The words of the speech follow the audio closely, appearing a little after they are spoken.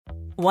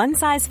One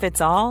size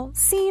fits all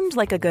seemed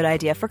like a good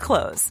idea for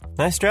clothes.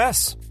 Nice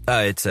dress.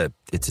 It's a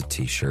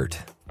t-shirt.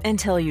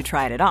 Until you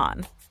tried it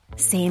on.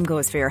 Same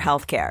goes for your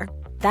healthcare.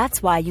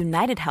 That's why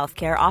United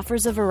Healthcare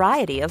offers a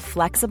variety of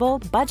flexible,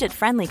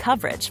 budget-friendly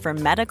coverage for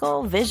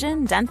medical,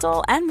 vision,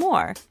 dental, and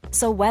more.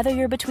 So whether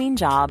you're between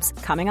jobs,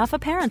 coming off a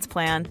parent's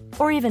plan,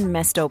 or even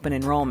missed open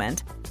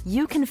enrollment,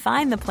 you can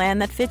find the plan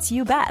that fits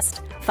you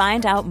best.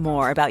 Find out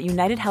more about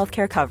United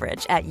Healthcare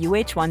coverage at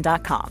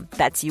uh1.com.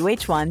 That's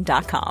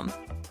uh1.com.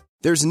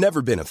 There's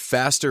never been a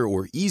faster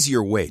or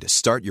easier way to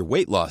start your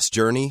weight loss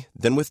journey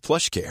than with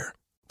PlushCare.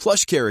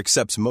 PlushCare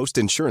accepts most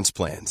insurance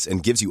plans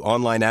and gives you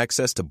online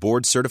access to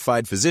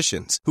board-certified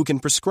physicians who can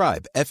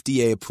prescribe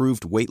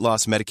FDA-approved weight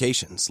loss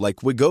medications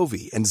like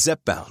Wegovy and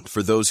Zepbound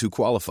for those who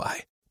qualify.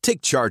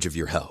 Take charge of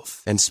your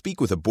health and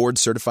speak with a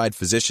board-certified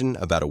physician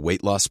about a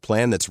weight loss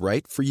plan that's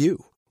right for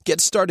you.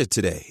 Get started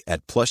today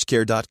at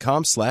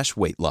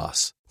plushcare.com/weight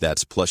loss.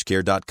 That's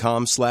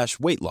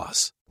plushcare.com/weight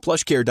loss.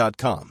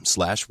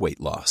 plushcare.com/weight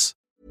loss.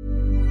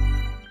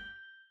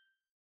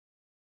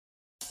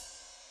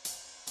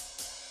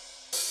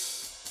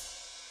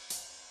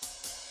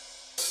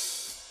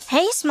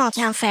 Hey, Small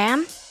Town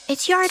fam.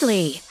 It's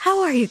Yardley.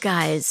 How are you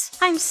guys?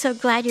 I'm so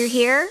glad you're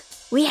here.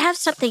 We have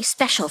something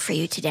special for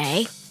you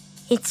today.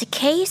 It's a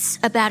case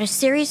about a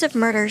series of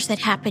murders that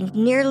happened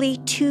nearly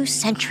 2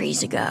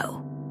 centuries ago.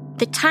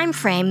 The time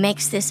frame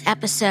makes this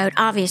episode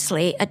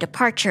obviously a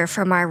departure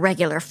from our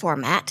regular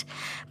format,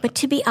 but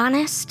to be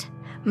honest,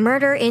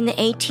 murder in the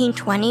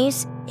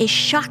 1820s is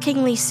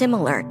shockingly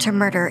similar to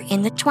murder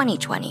in the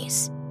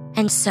 2020s,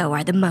 and so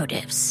are the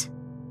motives.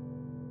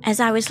 As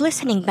I was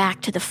listening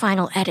back to the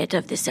final edit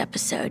of this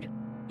episode,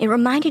 it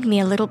reminded me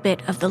a little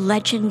bit of the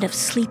legend of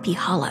Sleepy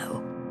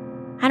Hollow.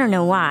 I don't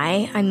know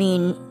why. I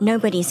mean,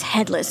 nobody's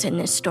headless in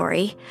this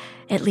story,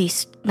 at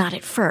least not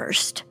at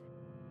first.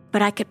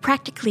 But I could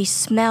practically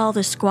smell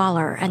the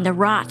squalor and the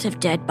rot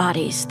of dead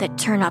bodies that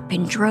turn up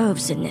in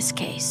droves in this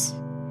case.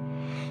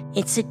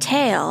 It's a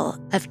tale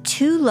of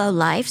 2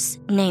 lowlifes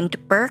named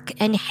Burke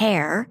and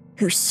Hare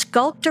who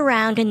skulked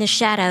around in the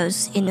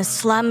shadows in the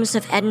slums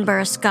of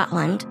Edinburgh,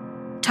 Scotland,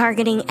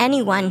 targeting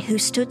anyone who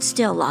stood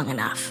still long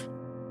enough.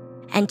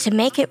 And to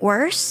make it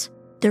worse,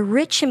 the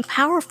rich and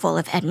powerful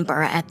of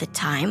Edinburgh at the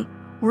time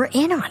were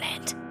in on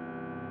it.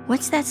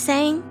 What's that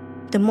saying?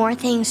 The more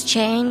things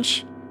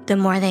change, the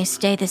more they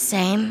stay the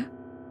same.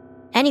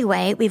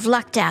 Anyway, we've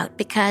lucked out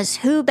because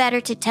who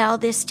better to tell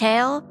this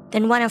tale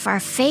than one of our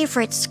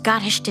favorite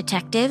Scottish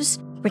detectives,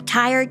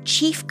 retired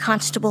Chief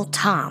Constable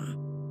Tom.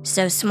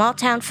 So, Small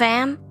Town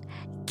fam,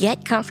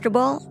 get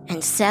comfortable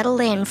and settle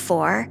in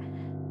for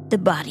the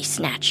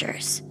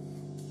Bodysnatchers.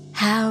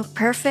 How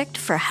perfect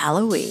for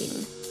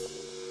Halloween.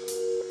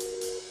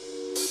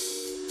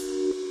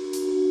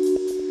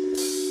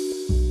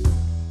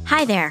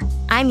 Hi there,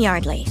 I'm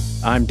Yardley.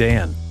 I'm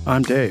Dan.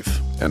 I'm Dave.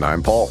 And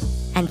I'm Paul.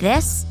 And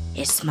this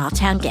is Small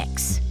Town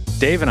Dicks.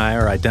 Dave and I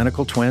are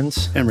identical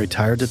twins and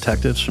retired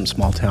detectives from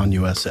Small Town,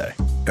 USA.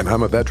 And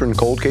I'm a veteran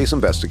cold case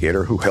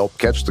investigator who helped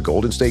catch the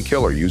Golden State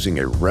Killer using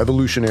a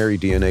revolutionary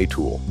DNA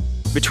tool.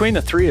 Between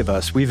the 3 of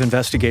us, we've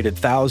investigated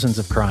thousands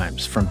of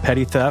crimes, from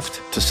petty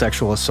theft to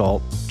sexual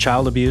assault,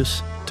 child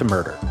abuse to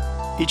murder.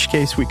 Each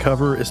case we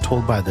cover is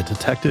told by the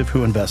detective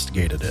who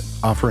investigated it,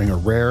 offering a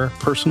rare,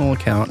 personal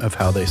account of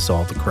how they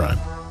solved the crime.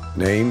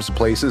 Names,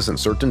 places, and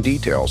certain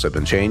details have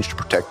been changed to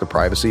protect the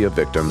privacy of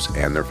victims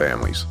and their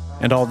families.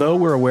 And although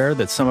we're aware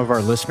that some of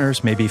our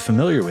listeners may be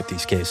familiar with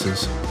these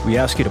cases, we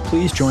ask you to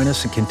please join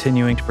us in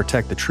continuing to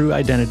protect the true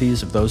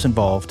identities of those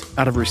involved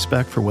out of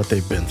respect for what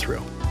they've been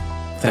through.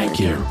 Thank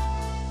you.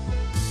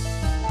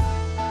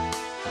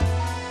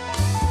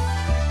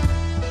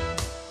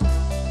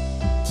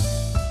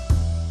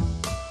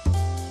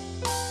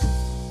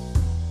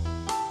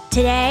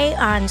 Today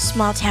on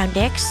Small Town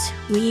Dicks,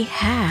 we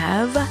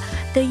have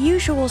the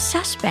usual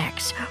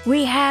suspects.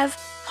 We have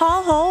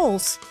Paul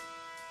Holes.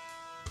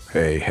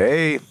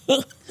 Hey.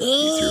 You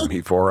threw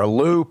me for a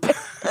loop.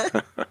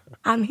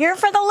 I'm here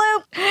for the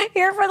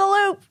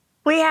loop.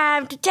 We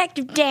have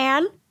Detective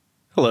Dan.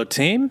 Hello,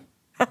 team.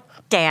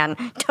 Dan,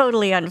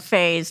 totally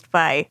unfazed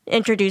by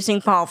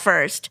introducing Paul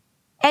first.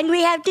 And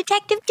we have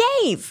Detective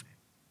Dave.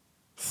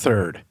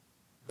 Third.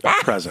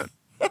 Present.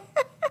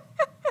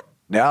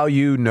 Now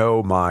you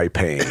know my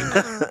pain.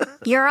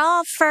 You're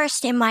all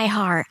first in my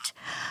heart.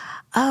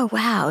 Oh,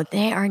 wow,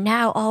 they are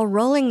now all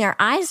rolling their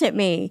eyes at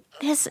me.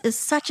 This is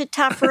such a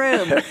tough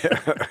room.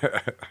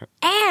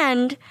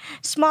 And,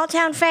 Small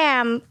Town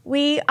fam,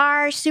 we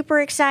are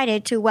super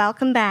excited to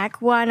welcome back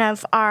one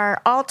of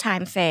our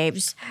all-time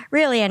faves,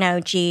 really an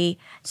OG,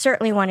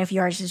 certainly one of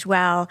yours as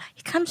well.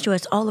 He comes to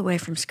us all the way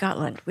from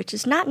Scotland, which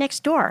is not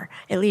next door,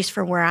 at least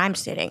for where I'm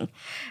sitting.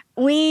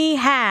 We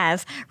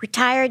have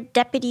retired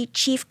Deputy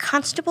Chief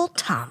Constable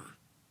Tom.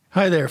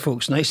 Hi there,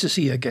 folks. Nice to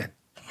see you again.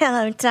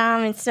 Hello,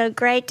 Tom. It's so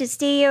great to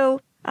see you.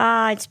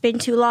 It's been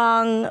too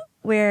long.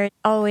 We're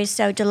always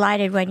so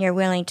delighted when you're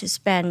willing to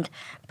spend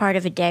part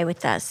of a day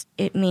with us.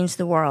 It means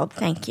the world.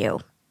 Thank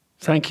you.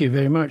 Thank you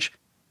very much.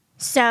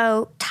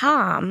 So,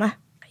 Tom,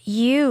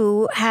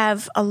 you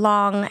have a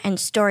long and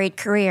storied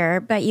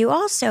career, but you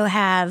also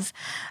have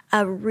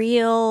a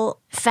real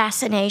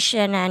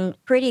fascination and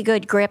pretty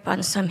good grip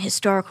on some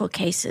historical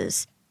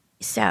cases.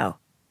 So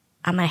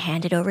I'm going to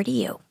hand it over to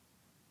you.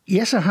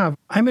 Yes, I have.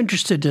 I'm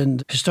interested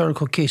in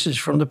historical cases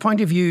from the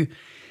point of view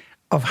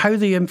of how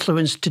they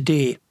influence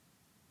today.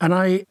 And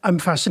I'm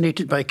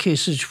fascinated by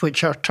cases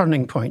which are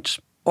turning points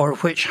or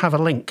which have a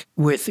link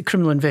with the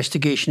criminal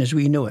investigation as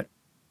we know it.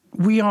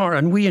 We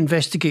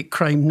investigate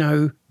crime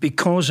now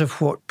because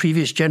of what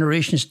previous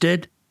generations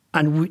did,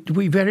 and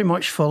we very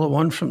much follow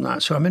on from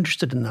that, so I'm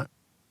interested in that.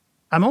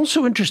 I'm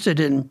also interested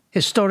in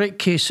historic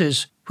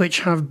cases which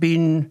have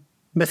been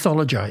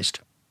mythologized.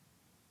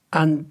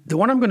 And the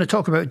one I'm going to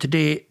talk about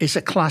today is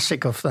a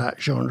classic of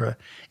that genre.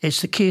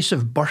 It's the case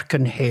of Burke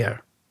and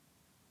Hare.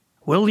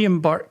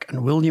 William Burke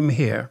and William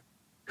Hare,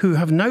 who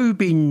have now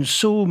been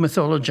so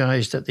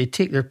mythologized that they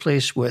take their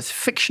place with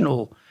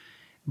fictional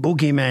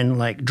bogeymen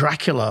like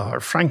Dracula or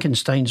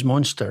Frankenstein's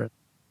monster.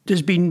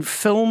 There's been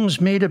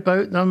films made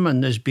about them,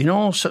 and there's been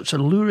all sorts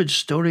of lurid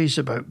stories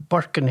about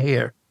Burke and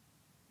Hare,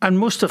 and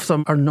most of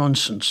them are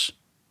nonsense.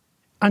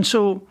 And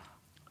so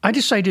I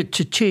decided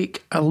to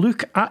take a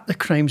look at the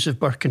crimes of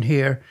Burke and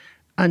Hare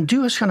and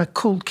do a kind of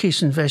cold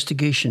case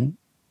investigation.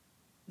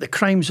 The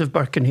crimes of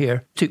Burke and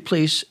Hare took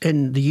place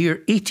in the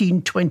year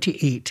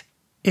 1828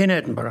 in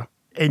Edinburgh,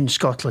 in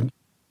Scotland.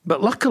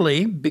 But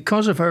luckily,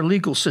 because of our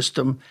legal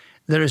system,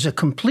 there is a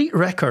complete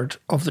record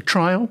of the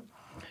trial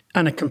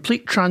and a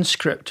complete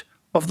transcript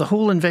of the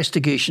whole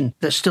investigation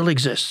that still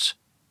exists.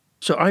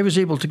 So I was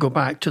able to go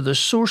back to the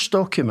source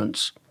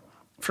documents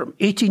from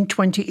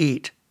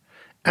 1828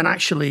 and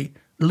actually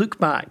look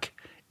back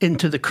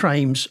into the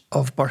crimes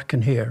of Burke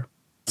and Hare.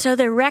 So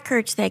the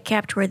records they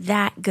kept were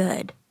that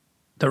good?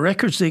 The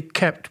records they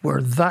kept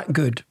were that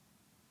good.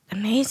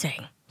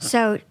 Amazing.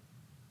 So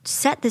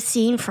set the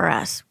scene for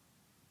us.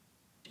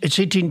 It's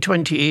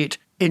 1828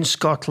 in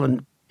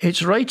Scotland.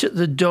 It's right at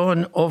the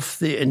dawn of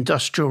the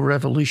Industrial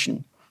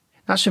Revolution.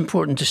 That's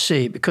important to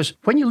say because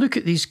when you look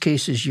at these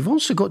cases, you've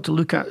also got to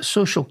look at the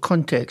social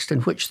context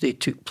in which they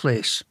took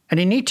place. And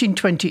in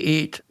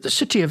 1828, the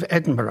city of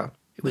Edinburgh,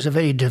 it was a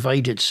very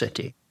divided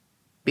city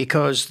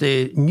because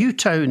the new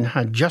town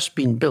had just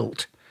been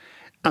built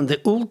and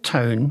the old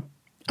town,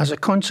 as a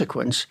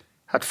consequence,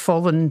 had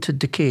fallen into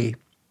decay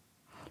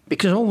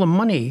because all the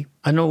money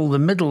and all the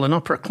middle and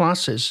upper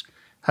classes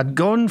had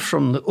gone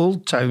from the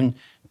old town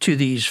to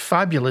these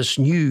fabulous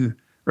new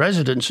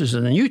residences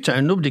in the new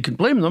town. Nobody could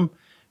blame them.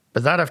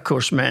 But that, of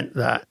course, meant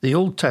that the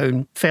old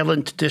town fell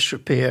into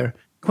disrepair.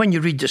 When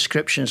you read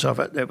descriptions of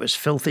it, it was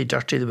filthy,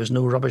 dirty. There was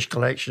no rubbish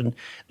collection.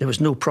 There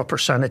was no proper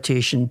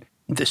sanitation.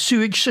 The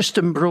sewage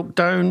system broke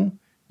down.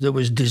 There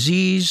was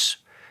disease.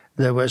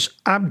 There was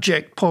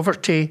abject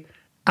poverty.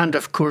 And,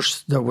 of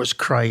course, there was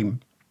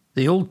crime.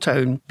 The old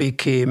town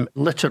became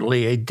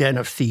literally a den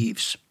of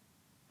thieves.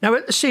 Now,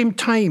 at the same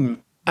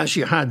time, as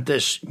you had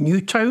this new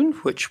town,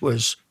 which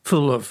was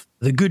full of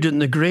the good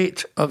and the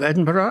great of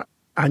Edinburgh,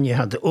 and you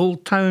had the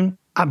old town,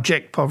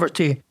 abject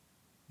poverty,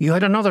 you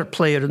had another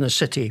player in the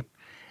city,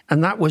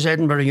 and that was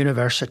Edinburgh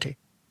University.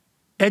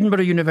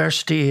 Edinburgh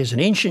University is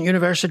an ancient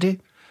university.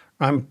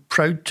 I'm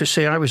proud to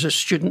say I was a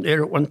student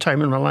there at one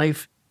time in my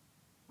life.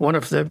 One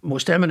of the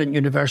most eminent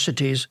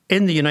universities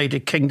in the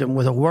United Kingdom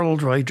with a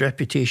worldwide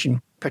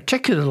reputation,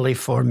 particularly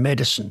for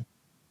medicine.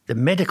 The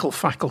medical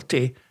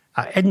faculty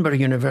at Edinburgh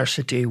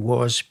University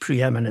was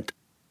preeminent.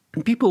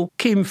 And people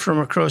came from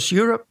across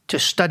Europe to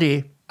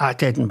study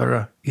at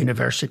Edinburgh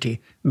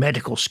University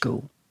Medical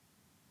School.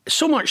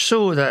 So much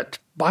so that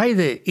by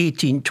the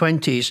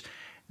 1820s,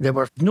 there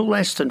were no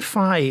less than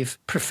 5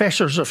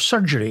 professors of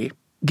surgery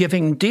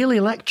giving daily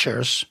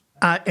lectures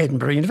at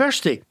Edinburgh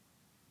University.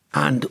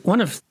 And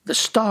one of the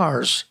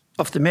stars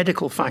of the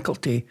medical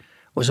faculty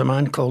was a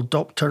man called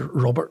Dr.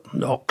 Robert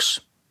Knox.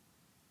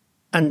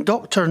 And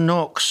Dr.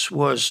 Knox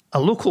was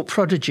a local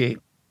prodigy.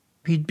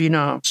 He'd been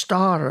a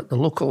star at the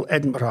local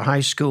Edinburgh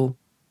High School.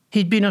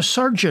 He'd been a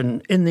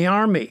surgeon in the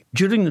army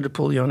during the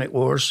Napoleonic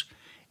Wars.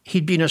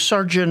 He'd been a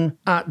surgeon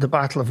at the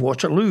Battle of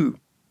Waterloo.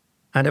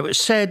 And it was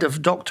said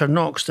of Dr.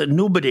 Knox that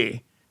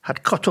nobody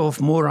had cut off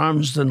more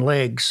arms than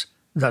legs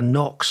than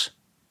Knox.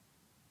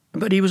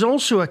 But he was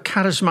also a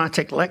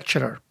charismatic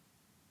lecturer.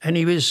 And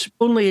he was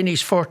only in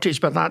his 40s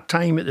by that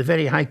time, at the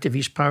very height of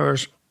his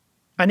powers.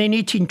 And in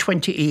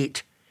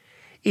 1828,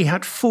 he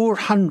had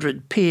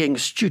 400 paying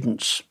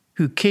students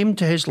who came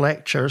to his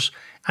lectures,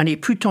 and he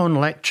put on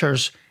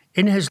lectures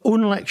in his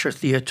own lecture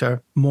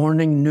theatre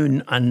morning,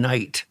 noon and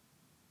night.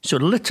 So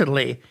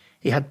literally,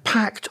 he had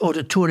packed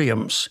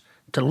auditoriums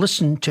to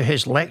listen to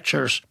his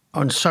lectures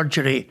on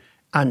surgery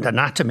and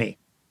anatomy.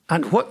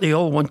 And what they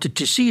all wanted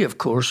to see, of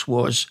course,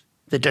 was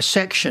the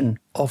dissection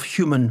of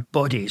human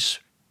bodies.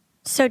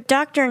 So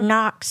Dr.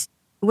 Knox,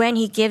 when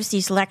he gives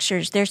these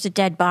lectures, there's a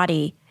dead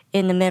body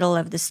in the middle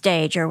of the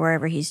stage or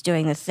wherever he's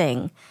doing the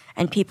thing,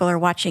 and people are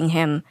watching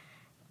him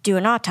do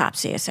an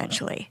autopsy,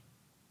 essentially.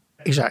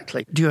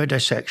 Exactly, do a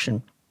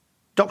dissection.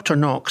 Dr.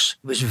 Knox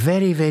was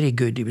very, very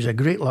good. He was a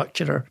great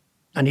lecturer,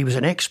 and he was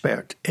an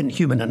expert in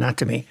human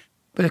anatomy.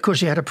 But of course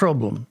he had a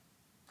problem,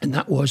 and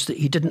that was that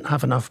he didn't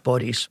have enough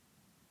bodies.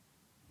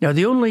 Now,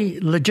 the only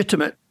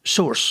legitimate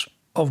source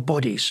of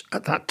bodies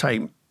at that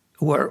time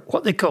were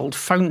what they called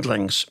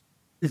foundlings.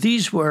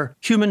 These were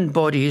human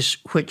bodies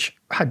which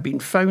had been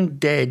found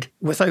dead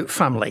without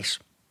families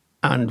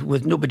and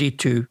with nobody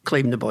to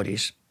claim the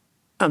bodies.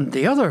 And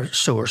the other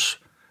source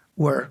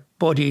were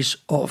bodies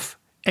of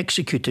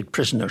executed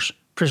prisoners,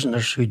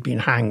 prisoners who'd been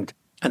hanged,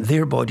 and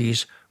their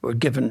bodies were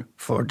given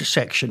for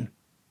dissection.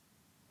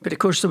 But of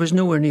course, there was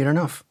nowhere near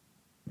enough.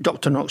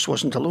 Dr. Knox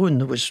wasn't alone.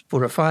 There was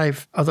 4 or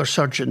 5 other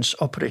surgeons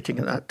operating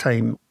at that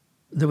time.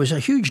 There was a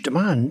huge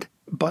demand,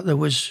 but there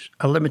was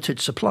a limited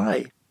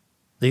supply.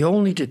 They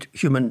all needed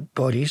human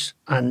bodies,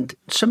 and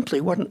simply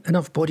weren't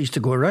enough bodies to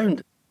go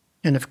around.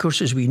 And of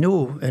course, as we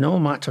know, in all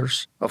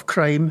matters of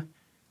crime,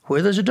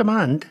 where there's a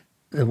demand,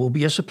 there will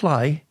be a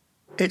supply.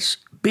 It's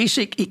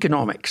basic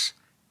economics.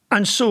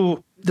 And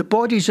so the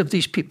bodies of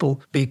these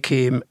people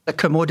became a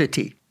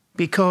commodity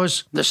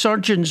because the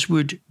surgeons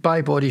would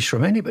buy bodies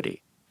from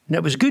anybody. And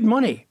it was good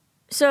money.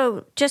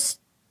 So just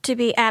to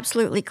be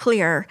absolutely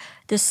clear,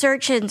 the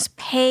surgeons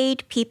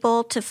paid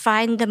people to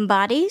find them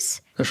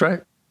bodies? That's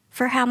right.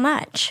 For how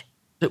much?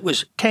 It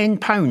was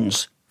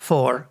 £10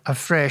 for a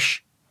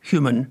fresh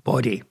human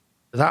body.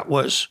 That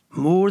was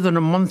more than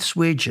a month's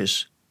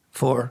wages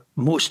for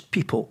most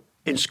people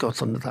in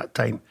Scotland at that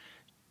time.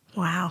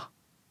 Wow.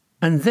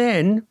 And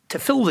then, to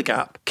fill the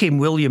gap, came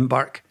William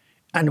Burke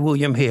and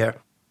William Hare.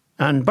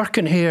 And Burke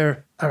and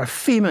Hare are a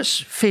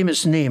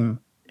famous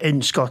name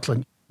in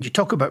Scotland. You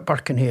talk about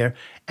Burke and Hare,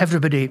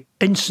 everybody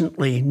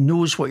instantly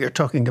knows what you're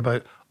talking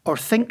about or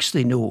thinks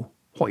they know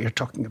what you're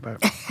talking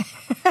about.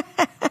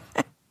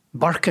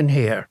 Burke and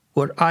Hare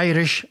were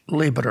Irish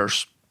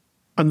labourers,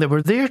 and they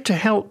were there to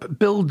help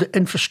build the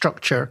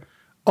infrastructure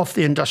of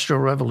the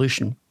Industrial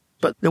Revolution.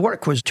 But the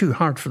work was too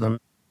hard for them.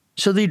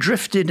 So they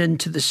drifted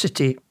into the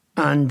city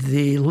and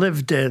they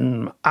lived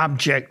in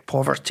abject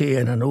poverty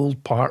in an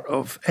old part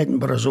of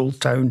Edinburgh's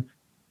Old Town.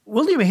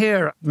 William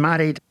Hare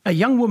married a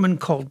young woman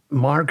called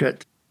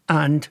Margaret,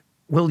 and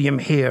William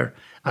Hare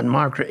and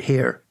Margaret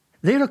Hare,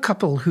 they're a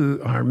couple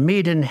who are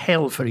made in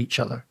hell for each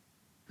other.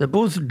 They're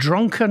both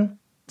drunken,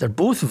 they're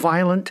both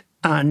violent,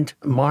 and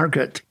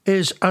Margaret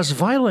is as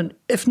violent,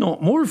 if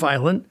not more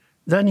violent,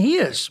 than he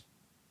is.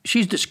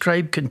 She's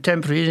described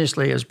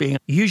contemporaneously as being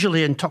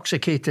usually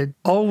intoxicated,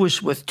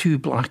 always with 2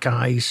 black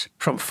eyes,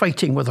 from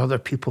fighting with other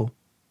people.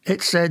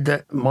 It's said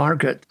that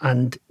Margaret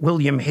and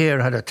William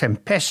Hare had a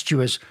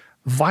tempestuous,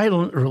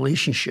 violent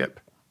relationship,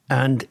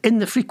 and in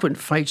the frequent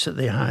fights that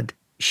they had,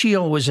 she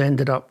always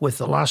ended up with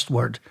the last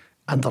word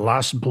and the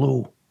last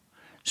blow.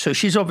 So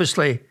she's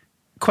obviously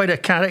quite a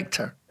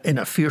character in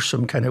a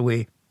fearsome kind of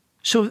way.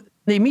 So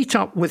they meet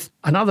up with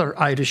another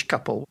Irish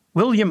couple,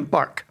 William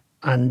Burke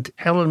and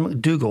Helen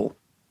MacDougall.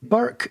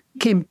 Burke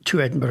came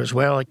to Edinburgh as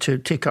well to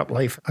take up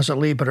life as a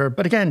labourer,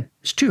 but again,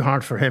 it's too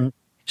hard for him.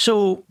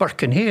 So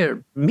Burke and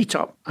Hare meet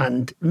up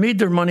and made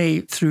their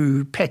money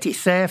through petty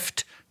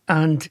theft,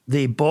 and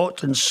they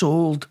bought and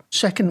sold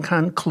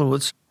second-hand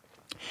clothes.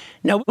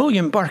 Now,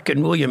 William Burke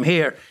and William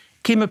Hare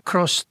came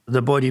across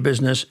the body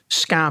business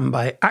scam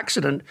by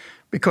accident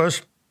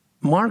because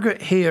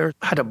Margaret Hare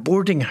had a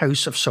boarding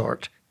house of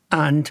sort,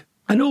 and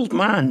an old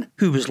man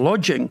who was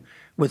lodging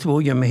with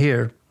William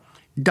Hare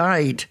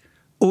died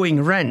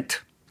owing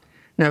rent.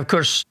 Now, of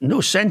course,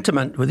 no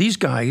sentiment with these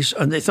guys,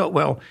 and they thought,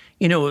 well,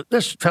 you know,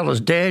 this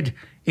fella's dead,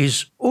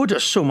 he's owed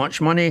us so much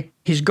money,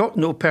 he's got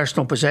no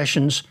personal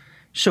possessions.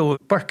 So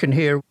Burke and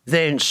Hare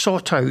then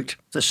sought out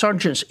the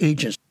surgeons'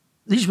 agents.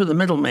 These were the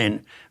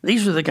middlemen.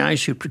 These were the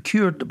guys who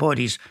procured the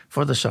bodies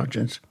for the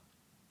surgeons.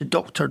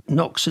 Dr.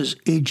 Knox's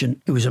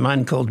agent, who was a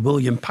man called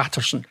William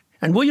Patterson.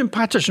 And William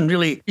Patterson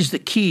really is the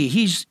key.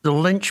 He's the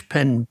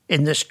linchpin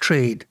in this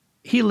trade.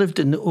 He lived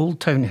in the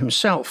Old Town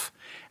himself,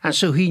 and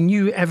so he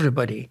knew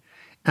everybody.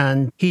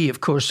 And he,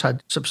 of course,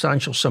 had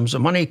substantial sums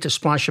of money to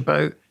splash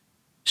about.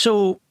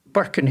 So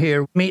Burke and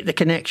Hare make the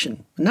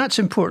connection, and that's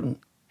important.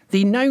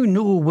 They now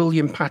know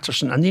William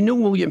Patterson, and they know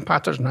William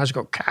Patterson has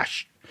got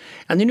cash.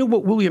 And they know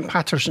what William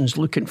Patterson's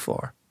looking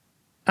for.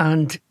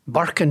 And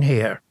Burke and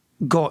Hare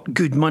got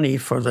good money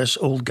for this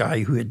old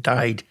guy who had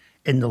died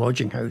in the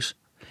lodging house.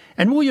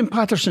 And William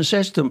Patterson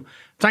says to them,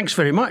 "Thanks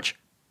very much.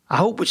 I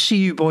hope we see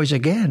you boys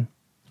again."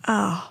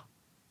 Oh,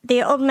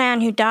 the old man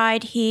who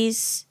died,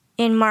 he's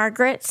in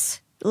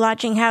Margaret's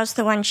lodging house,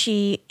 the one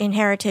she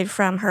inherited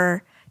from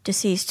her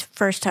deceased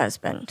first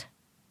husband.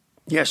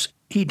 Yes,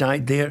 he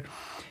died there.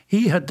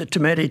 He had the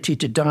temerity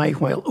to die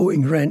while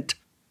owing rent.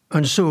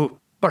 And so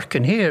Burke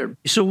and Hare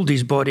sold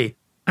his body.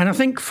 And I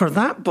think for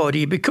that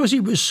body, because he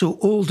was so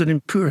old and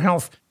in poor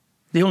health,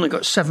 they only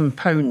got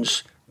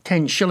 £7,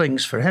 10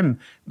 shillings for him.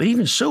 But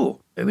even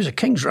so, it was a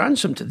king's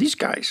ransom to these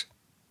guys.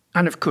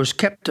 And of course,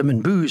 kept him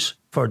in booze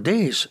for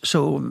days.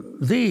 So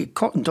they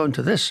cottoned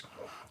onto this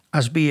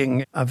as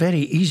being a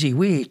very easy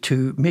way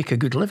to make a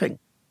good living.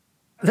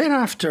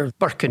 Thereafter,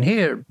 Burke and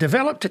Hare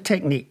developed a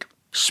technique,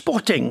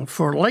 spotting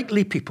for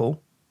likely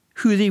people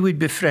who they would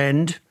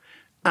befriend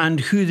and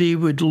who they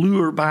would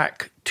lure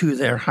back to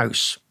their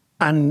house.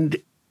 And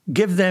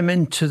give them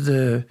into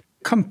the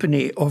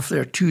company of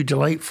their two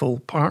delightful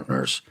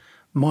partners,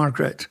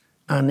 Margaret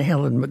and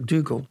Helen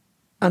McDougall,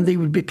 and they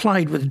would be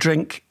plied with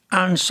drink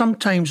and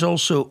sometimes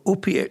also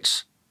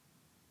opiates.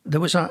 There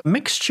was a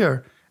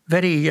mixture,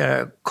 very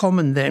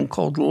common then,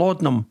 called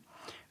laudanum,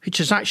 which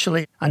is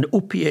actually an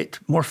opiate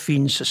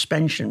morphine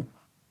suspension.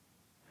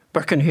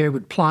 Burke and Hare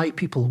would ply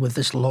people with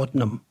this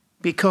laudanum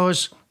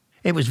because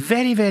it was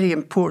very, very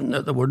important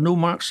that there were no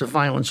marks of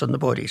violence on the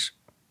bodies.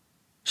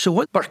 So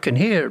what Burke and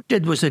Hare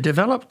did was they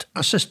developed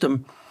a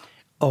system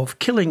of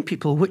killing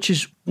people, which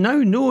is now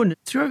known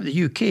throughout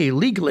the UK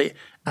legally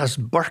as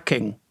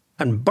burking.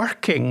 And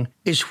burking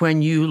is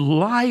when you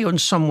lie on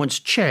someone's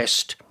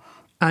chest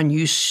and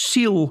you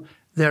seal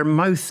their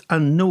mouth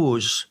and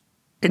nose,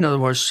 in other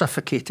words,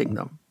 suffocating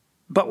them,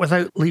 but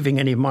without leaving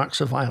any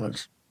marks of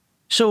violence.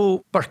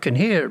 So Burke and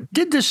Hare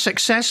did this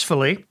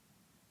successfully,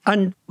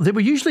 and they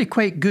were usually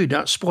quite good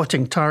at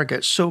spotting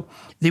targets. So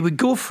they would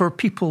go for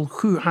people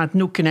who had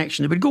no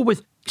connection. They would go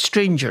with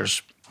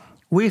strangers,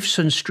 waifs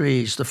and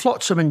strays, the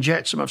flotsam and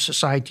jetsam of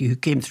society who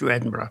came through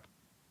Edinburgh.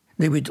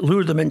 They would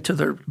lure them into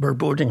their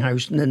boarding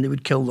house and then they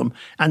would kill them,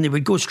 and they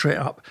would go straight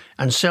up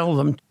and sell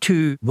them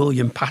to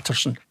William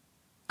Patterson.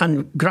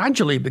 And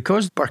gradually,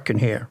 because Burke and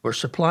Hare were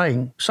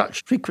supplying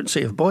such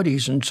frequency of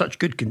bodies in such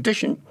good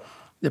condition,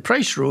 the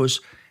price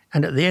rose,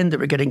 and at the end they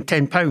were getting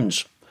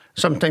 £10,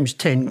 sometimes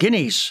 10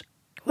 guineas.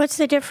 What's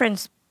the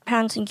difference,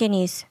 pounds and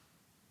guineas?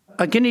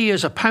 A guinea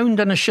is £1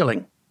 and a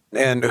shilling.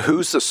 And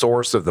who's the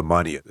source of the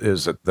money?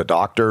 Is it the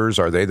doctors?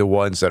 Are they the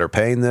ones that are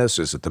paying this?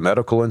 Is it the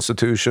medical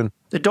institution?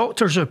 The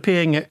doctors are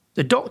paying it.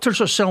 The doctors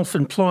are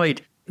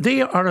self-employed.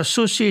 They are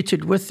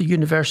associated with the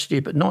university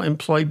but not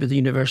employed by the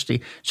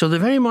university. So they're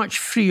very much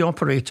free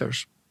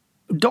operators.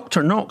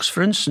 Dr. Knox,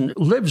 for instance,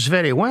 lives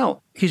very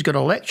well. He's got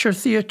a lecture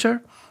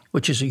theatre,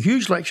 which is a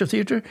huge lecture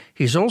theatre.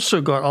 He's also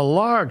got a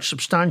large,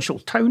 substantial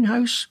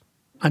townhouse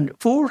and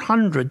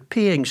 400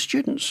 paying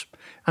students.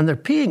 And they're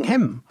paying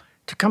him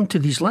to come to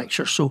these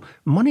lectures, so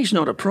money's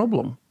not a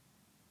problem.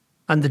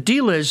 And the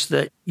deal is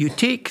that you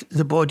take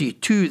the body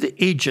to the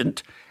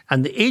agent,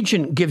 and the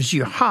agent gives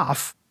you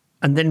half,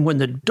 and then when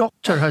the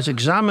doctor has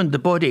examined the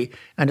body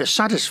and is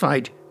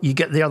satisfied, you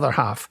get the other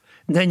half.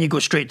 And then you go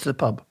straight to the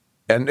pub.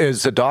 And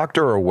is the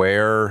doctor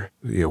aware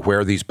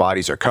where these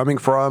bodies are coming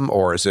from,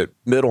 or is it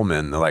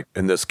middlemen, like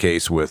in this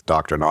case with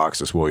Dr.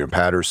 Knox, as William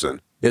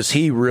Patterson? Is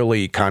he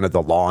really kind of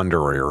the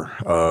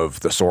launderer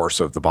of the source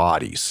of the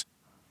bodies?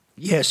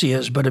 Yes, he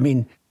is. But I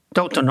mean,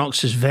 Dr.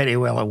 Knox is very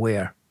well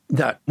aware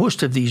that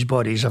most of these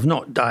bodies have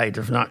not died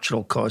of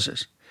natural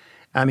causes.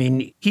 I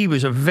mean, he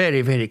was a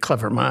very, very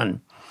clever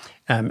man.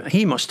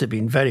 He must have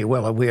been very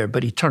well aware,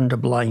 but he turned a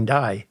blind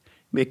eye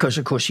because,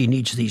 of course, he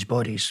needs these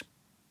bodies.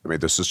 I mean,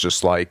 this is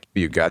just like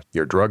you got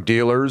your drug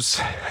dealers,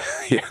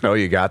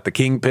 you got the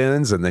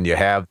kingpins, and then you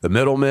have the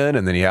middlemen,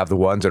 and then you have the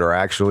ones that are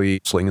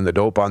actually slinging the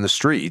dope on the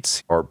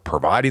streets or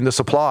providing the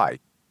supply.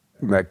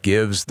 That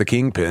gives the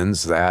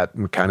kingpins that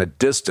kind of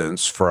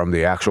distance from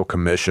the actual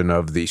commission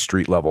of the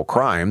street-level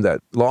crime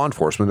that law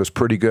enforcement is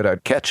pretty good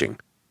at catching.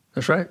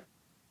 That's right.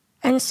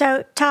 And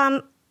so,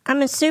 Tom,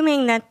 I'm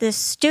assuming that the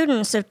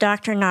students of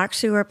Dr.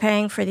 Knox who are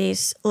paying for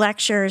these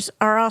lectures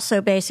are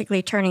also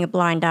basically turning a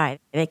blind eye.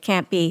 They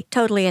can't be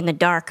totally in the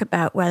dark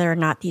about whether or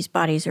not these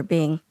bodies are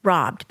being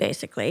robbed,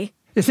 basically.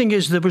 The thing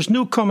is, there was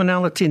no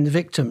commonality in the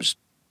victims.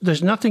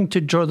 There's nothing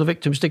to draw the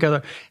victims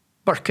together.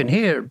 Burke and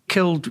Hare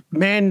killed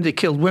men, they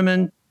killed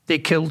women, they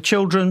killed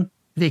children,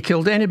 they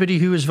killed anybody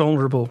who was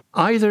vulnerable,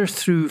 either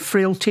through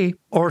frailty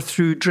or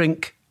through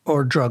drink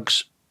or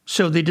drugs.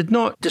 So they did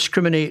not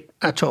discriminate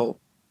at all.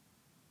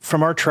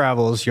 From our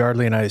travels,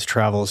 Yardley and I's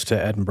travels to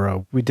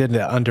Edinburgh, we did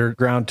an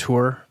underground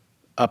tour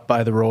up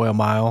by the Royal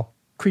Mile.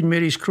 Queen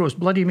Mary's Close,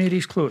 Bloody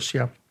Mary's Close,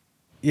 yeah.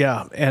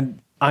 Yeah,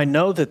 and I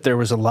know that there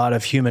was a lot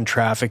of human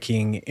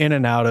trafficking in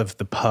and out of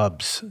the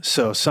pubs.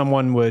 So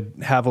someone would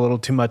have a little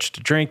too much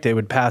to drink, they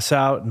would pass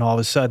out, and all of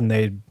a sudden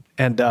they'd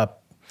end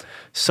up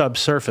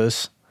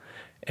subsurface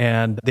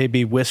and they'd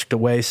be whisked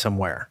away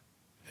somewhere.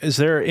 Is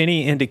there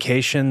any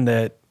indication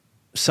that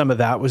some of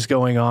that was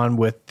going on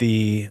with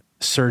the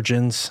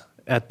surgeons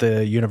at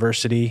the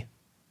university?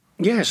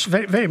 Yes,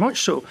 very, very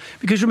much so.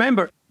 Because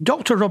remember,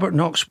 Dr. Robert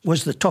Knox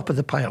was the top of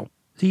the pile.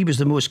 He was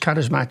the most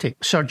charismatic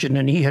surgeon,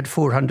 and he had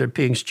 400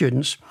 paying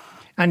students.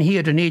 And he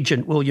had an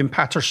agent, William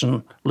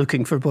Patterson,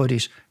 looking for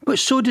bodies. But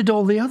so did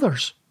all the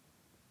others.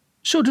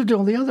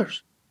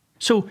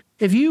 So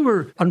if you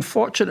were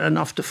unfortunate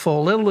enough to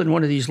fall ill in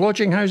one of these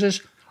lodging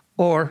houses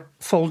or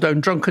fall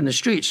down drunk in the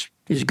streets,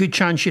 there's a good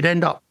chance you'd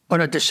end up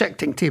on a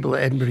dissecting table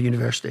at Edinburgh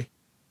University.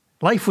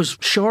 Life was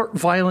short,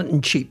 violent,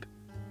 and cheap.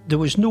 There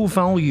was no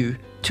value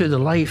to the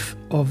life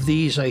of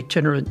these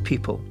itinerant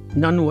people,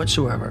 none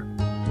whatsoever.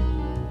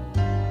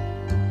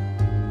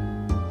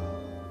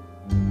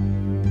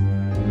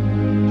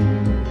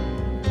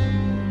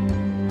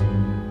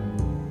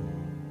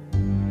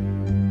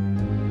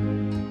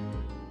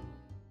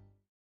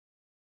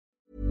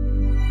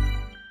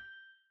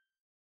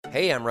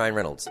 Hey, I'm Ryan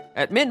Reynolds.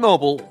 At Mint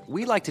Mobile,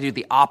 we like to do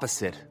the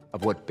opposite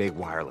of what Big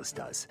Wireless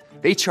does.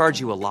 They charge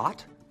you a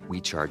lot.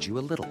 we charge you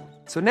a little.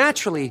 So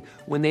naturally,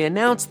 when they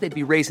announced they'd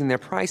be raising their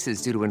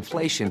prices due to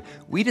inflation,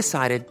 we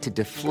decided to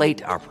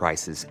deflate our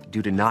prices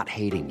due to not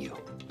hating you.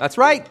 That's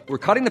right. We're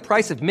cutting the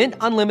price of Mint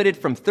Unlimited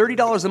from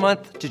 $30 a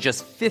month to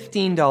just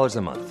 $15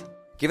 a month.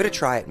 Give it a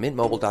try at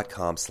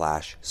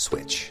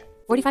mintmobile.com/switch.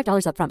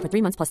 $45 up front for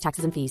 3 months plus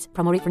taxes and fees.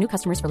 Promo rate for new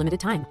customers for limited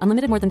time.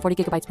 Unlimited more than 40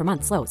 gigabytes per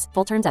month. Slows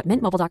full terms at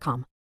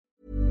mintmobile.com.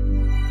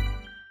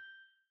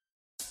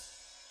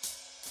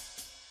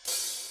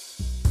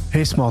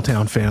 Hey, small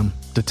town fam.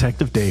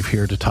 Detective Dave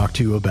here to talk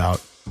to you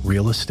about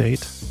real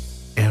estate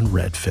and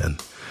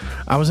Redfin.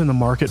 I was in the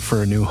market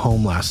for a new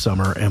home last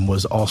summer and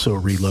was also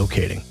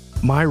relocating.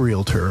 My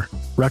realtor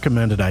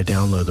recommended I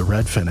download the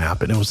Redfin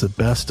app, and it was the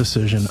best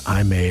decision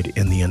I made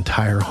in the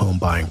entire home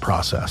buying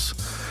process.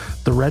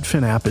 The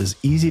Redfin app is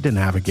easy to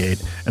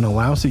navigate and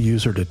allows the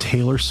user to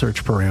tailor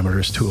search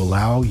parameters to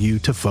allow you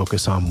to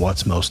focus on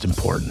what's most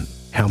important.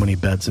 How many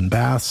beds and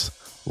baths,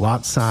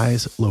 lot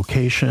size,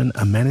 location,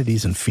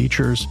 amenities and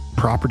features,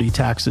 property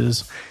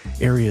taxes,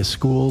 area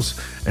schools,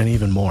 and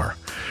even more.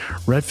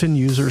 Redfin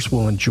users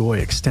will enjoy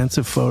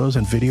extensive photos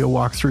and video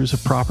walkthroughs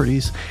of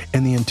properties,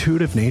 and the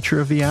intuitive nature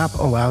of the app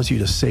allows you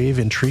to save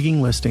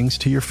intriguing listings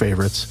to your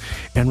favorites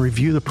and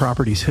review the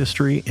property's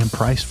history and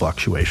price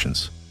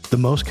fluctuations. The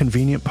most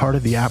convenient part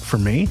of the app for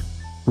me?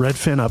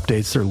 Redfin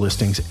updates their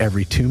listings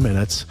every 2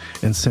 minutes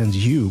and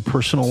sends you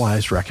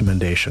personalized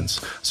recommendations,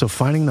 so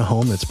finding the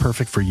home that's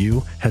perfect for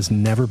you has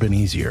never been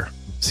easier.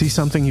 See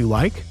something you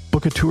like?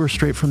 Book a tour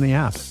straight from the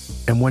app.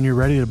 And when you're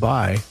ready to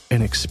buy,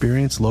 an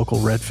experienced local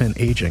Redfin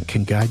agent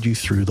can guide you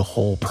through the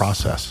whole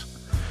process.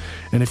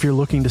 And if you're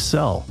looking to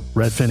sell,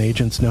 Redfin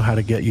agents know how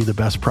to get you the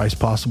best price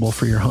possible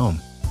for your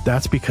home.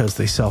 That's because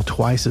they sell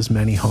twice as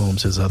many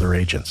homes as other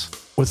agents.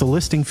 With a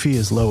listing fee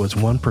as low as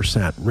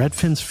 1%,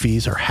 Redfin's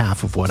fees are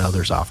half of what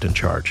others often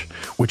charge,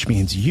 which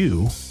means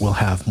you will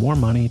have more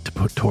money to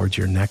put towards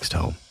your next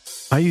home.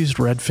 I used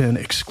Redfin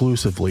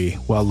exclusively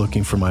while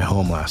looking for my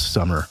home last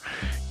summer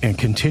and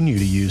continue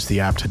to use the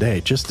app today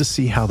just to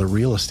see how the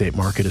real estate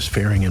market is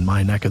faring in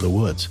my neck of the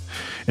woods.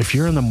 If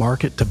you're in the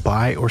market to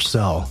buy or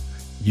sell,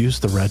 use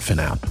the Redfin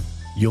app.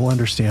 You'll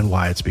understand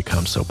why it's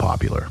become so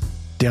popular.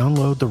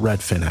 Download the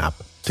Redfin app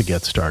to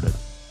get started.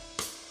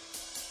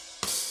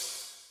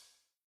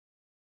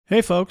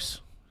 Hey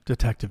folks,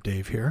 Detective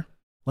Dave here.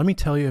 Let me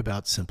tell you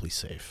about Simply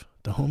Safe,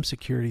 the home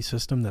security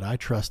system that I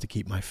trust to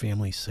keep my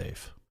family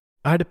safe.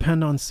 I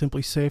depend on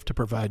Simply Safe to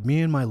provide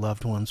me and my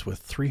loved ones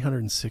with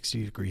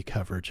 360-degree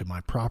coverage of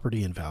my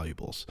property and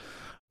valuables.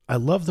 I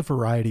love the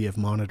variety of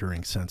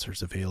monitoring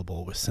sensors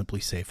available with Simply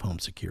Safe Home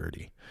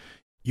Security.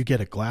 You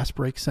get a glass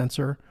break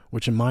sensor,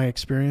 which in my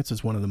experience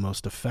is one of the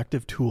most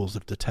effective tools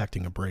of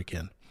detecting a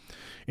break-in.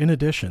 In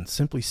addition,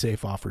 Simply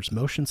Safe offers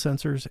motion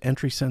sensors,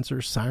 entry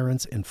sensors,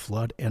 sirens, and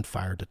flood and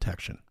fire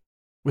detection.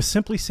 With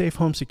Simply Safe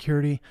Home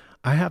Security,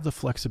 I have the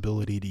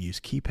flexibility to use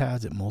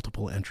keypads at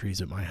multiple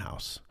entries at my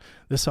house.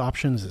 This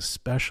option is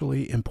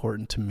especially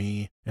important to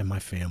me and my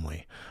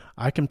family.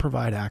 I can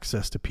provide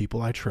access to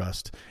people I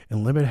trust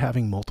and limit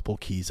having multiple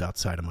keys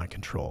outside of my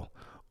control,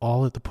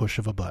 all at the push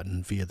of a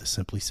button via the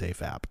Simply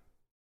Safe app.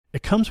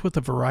 It comes with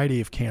a variety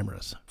of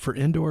cameras for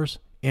indoors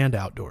and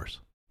outdoors.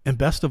 And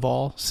best of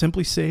all,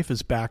 Simply Safe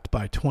is backed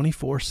by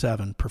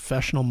 24/7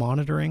 professional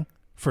monitoring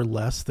for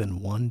less than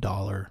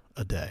 $1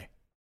 a day.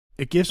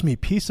 It gives me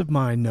peace of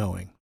mind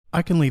knowing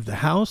I can leave the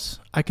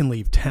house, I can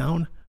leave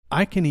town,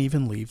 I can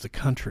even leave the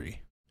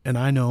country, and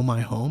I know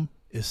my home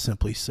is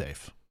simply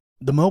safe.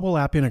 The mobile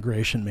app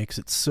integration makes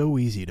it so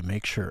easy to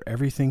make sure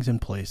everything's in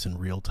place in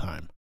real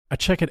time. I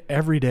check it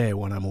every day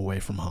when I'm away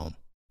from home.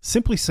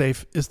 Simply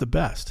Safe is the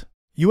best.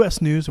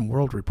 U.S. News &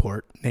 World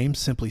Report named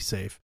Simply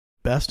Safe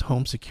Best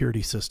Home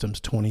Security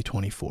Systems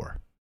 2024.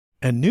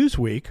 And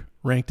Newsweek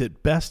ranked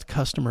it Best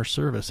Customer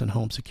Service in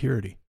Home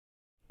Security.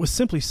 With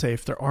Simply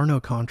Safe, there are no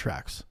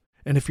contracts.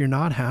 And if you're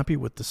not happy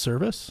with the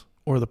service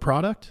or the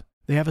product,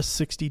 they have a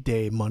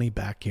 60-day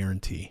money-back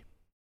guarantee.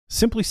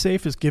 Simply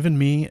Safe has given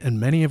me and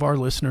many of our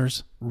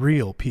listeners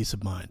real peace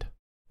of mind.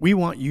 We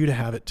want you to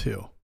have it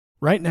too.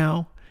 Right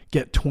now,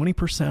 get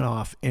 20%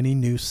 off any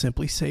new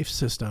Simply Safe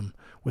system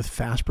with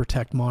Fast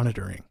Protect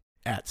monitoring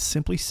at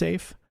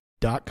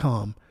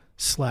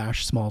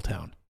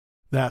simplysafe.com/smalltown.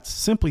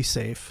 That's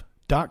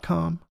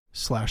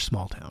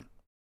simplysafe.com/smalltown.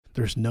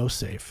 There's no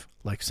safe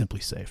like Simply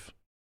Safe.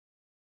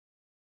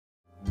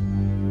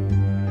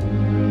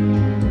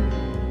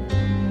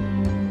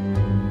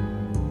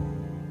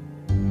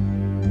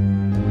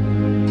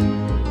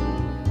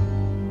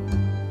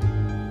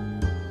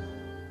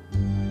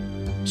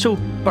 So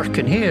Burke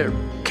and Hare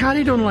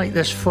carried on like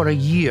this for a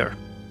year,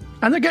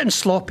 and they're getting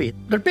sloppy.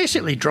 They're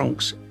basically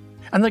drunks,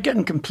 and they're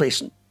getting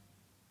complacent.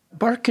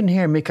 Burke and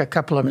Hare make a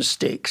couple of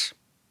mistakes.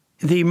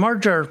 They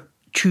murder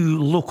two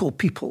local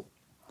people,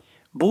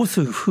 both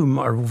of whom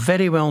are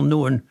very well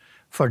known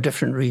for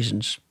different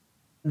reasons.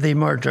 They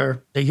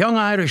murder a young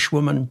Irish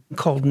woman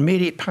called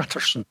Mary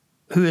Patterson,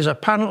 who is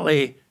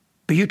apparently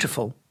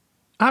beautiful,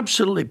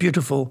 absolutely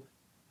beautiful,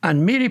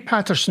 and Mary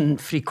Patterson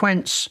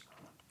frequents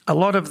a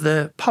lot of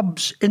the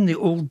pubs in the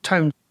old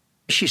town.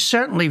 She's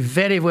certainly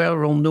very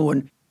well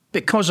known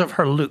because of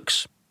her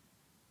looks.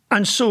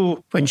 And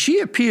so when she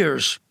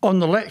appears on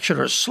the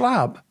lecturer's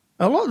slab,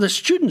 a lot of the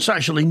students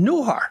actually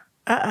know her.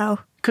 Uh-oh.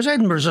 Because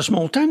Edinburgh's a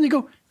small town. They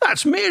go,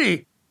 "That's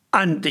Mary."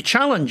 And they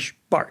challenge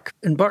Burke.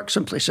 And Burke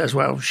simply says,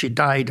 well, she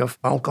died of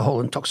alcohol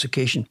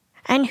intoxication.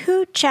 And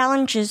who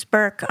challenges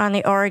Burke on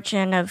the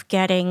origin of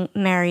getting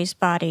Mary's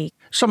body?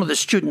 Some of the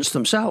students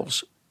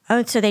themselves.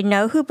 Oh, so they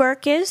know who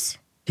Burke is?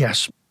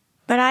 Yes.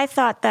 But I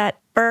thought that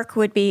Burke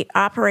would be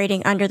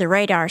operating under the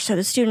radar, so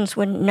the students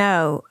wouldn't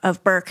know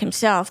of Burke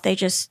himself. They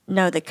just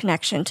know the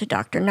connection to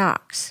Dr.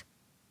 Knox.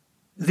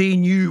 They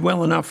knew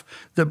well enough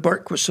that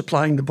Burke was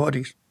supplying the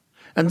bodies.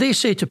 And they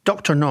say to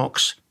Dr.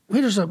 Knox,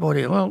 "Where is that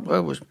body?" Well,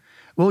 it was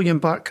William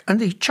Burke. And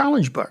they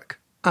challenge Burke.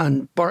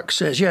 And Burke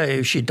says,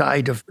 yeah, she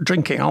died of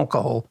drinking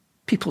alcohol.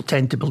 People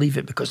tend to believe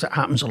it because it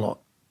happens a lot.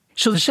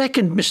 So the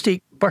second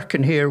mistake Burke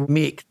and Hare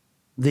make,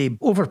 they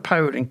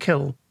overpower and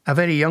kill a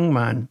very young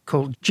man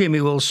called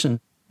Jamie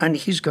Wilson. And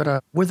he's got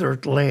a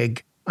withered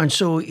leg. And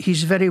so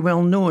he's very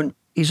well known.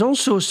 He's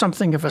also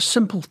something of a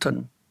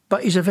simpleton,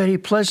 but he's a very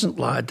pleasant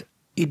lad.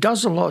 He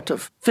does a lot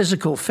of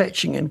physical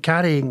fetching and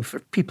carrying for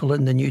people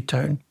in the new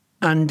town.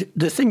 And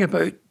the thing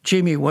about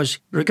Jamie was,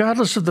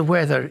 regardless of the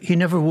weather, he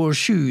never wore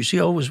shoes. He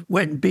always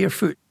went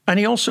barefoot. And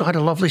he also had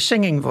a lovely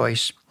singing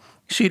voice.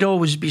 So he'd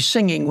always be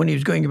singing when he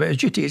was going about his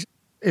duties.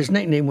 His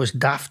nickname was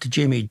Daft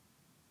Jamie.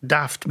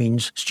 Daft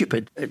means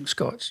stupid in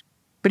Scots.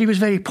 But he was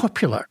very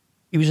popular.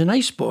 He was a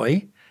nice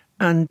boy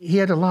and he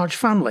had a large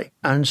family.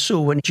 And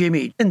so when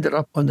Jamie ended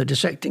up on the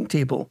dissecting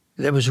table,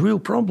 there was real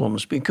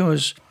problems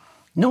because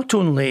not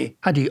only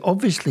had he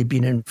obviously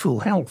been in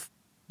full health,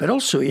 but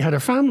also he had a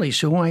family,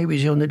 so why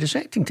was he on the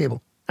dissecting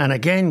table? And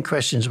again,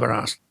 questions were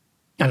asked.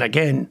 And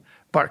again,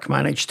 Burke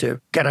managed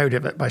to get out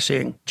of it by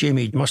saying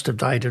Jamie must have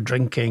died of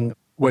drinking.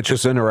 Which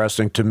is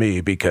interesting to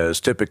me because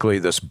typically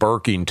this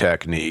Burking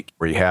technique,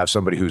 where you have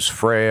somebody who's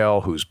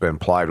frail, who's been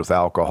plied with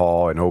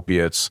alcohol and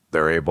opiates,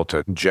 they're able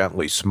to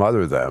gently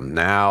smother them.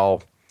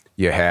 Now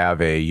you have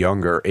a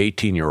younger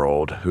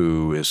 18-year-old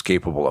who is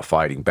capable of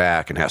fighting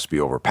back and has to be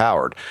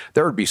overpowered.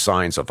 There would be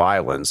signs of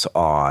violence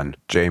on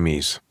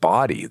Jamie's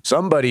body.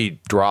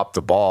 Somebody dropped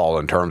the ball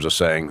in terms of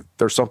saying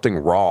there's something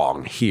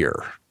wrong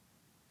here.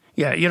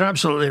 Yeah, you're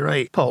absolutely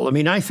right, Paul. I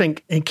mean, I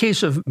think in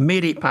case of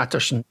Mary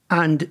Patterson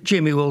and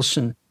Jamie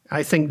Wilson,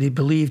 I think they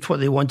believed what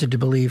they wanted to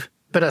believe.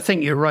 But I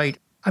think you're right.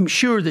 I'm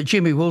sure that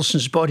Jamie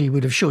Wilson's body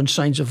would have shown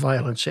signs of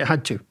violence. It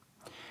had to.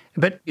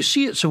 But you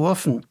see it so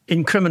often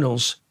in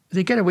criminals.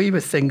 They get away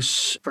with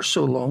things for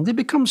so long, they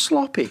become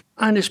sloppy.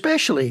 And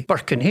especially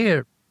Burke and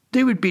Hare,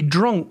 they would be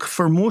drunk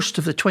for most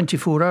of the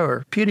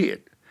 24-hour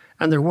period,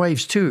 and their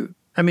wives too.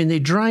 I mean, they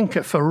drank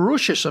a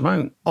ferocious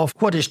amount of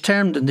what is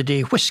termed in the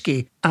day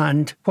whiskey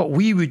and what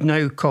we would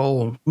now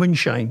call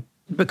moonshine,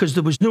 because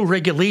there was no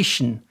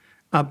regulation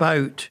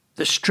about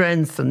the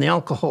strength and the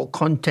alcohol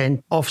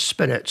content of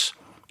spirits.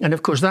 And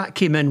of course, that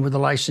came in with the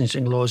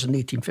licensing laws in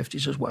the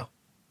 1850s as well.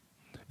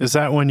 Is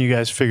that when you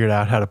guys figured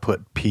out how to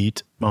put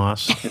peat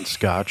moss in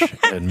scotch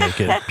and make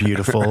it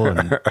beautiful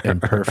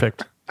and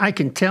perfect? I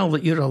can tell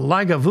that you're a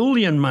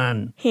Lagavulin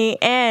man. He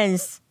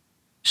is.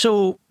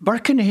 So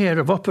Burke and Hare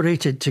have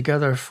operated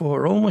together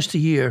for almost a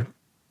year,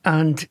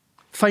 and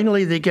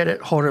finally they get it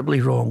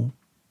horribly wrong.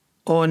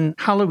 On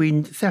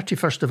Halloween,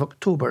 31st of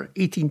October,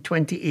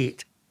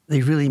 1828,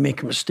 they really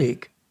make a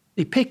mistake.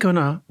 They pick on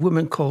a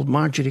woman called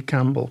Marjorie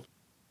Campbell.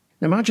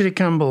 Now, Marjorie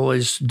Campbell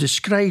is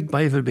described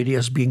by everybody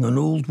as being an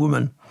old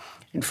woman.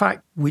 In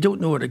fact, we don't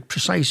know her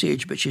precise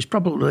age, but she's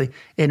probably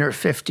in her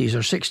 50s or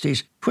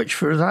 60s, which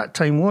for that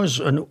time was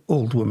an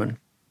old woman.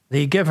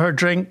 They give her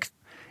drink,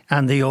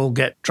 and they all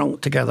get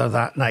drunk together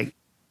that night.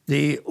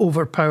 They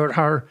overpower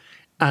her,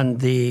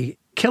 and they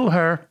kill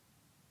her,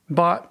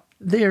 but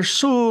they're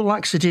so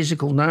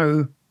lackadaisical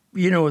now.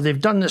 You know, they've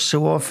done this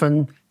so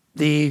often,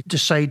 they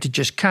decide to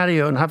just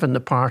carry on having the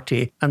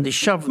party, and they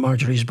shove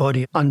Marjorie's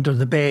body under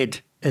the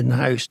bed in the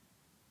house.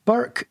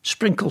 Burke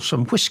sprinkles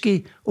some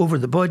whiskey over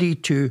the body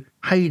to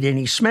hide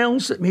any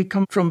smells that may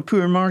come from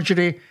poor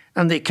Marjorie,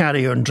 and they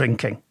carry on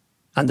drinking.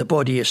 And the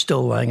body is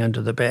still lying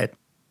under the bed.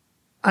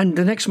 And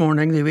the next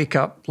morning, they wake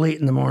up late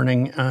in the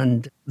morning,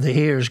 and the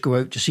Hares go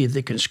out to see if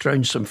they can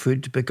scrounge some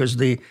food because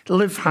they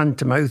live hand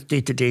to mouth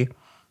day to day.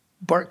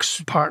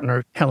 Burke's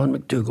partner, Helen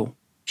McDougall,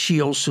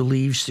 she also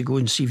leaves to go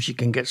and see if she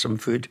can get some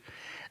food.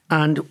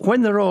 And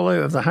when they're all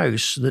out of the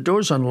house, the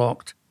door's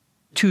unlocked.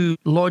 Two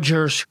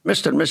lodgers,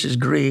 Mr. and Mrs.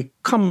 Gray,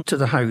 come to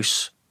the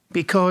house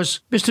because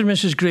Mr. and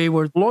Mrs. Gray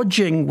were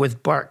lodging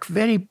with Burke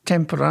very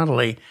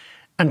temporarily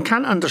and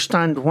can't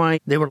understand why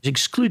they were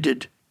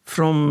excluded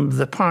from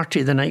the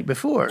party the night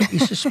before. He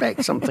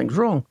suspects something's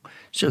wrong.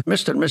 So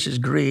Mr. and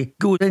Mrs. Gray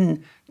go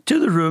in to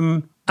the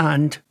room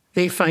and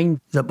they find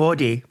the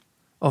body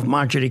of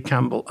Marjorie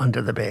Campbell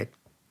under the bed.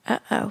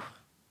 Uh-oh.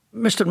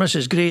 Mr. and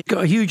Mrs. Gray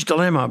got a huge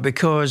dilemma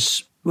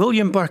because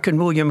William Burke and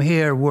William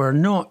Hare were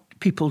not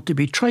people to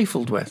be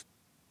trifled with.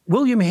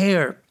 William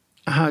Hare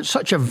had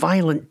such a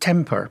violent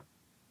temper.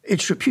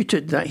 It's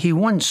reputed that he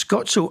once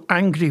got so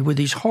angry with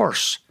his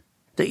horse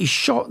that he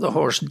shot the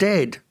horse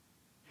dead.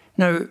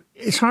 Now,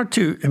 it's hard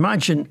to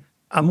imagine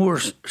a more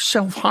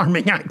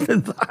self-harming act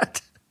than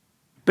that.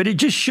 But it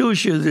just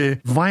shows you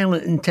the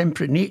violent,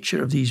 intemperate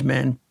nature of these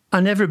men,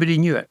 and everybody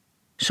knew it.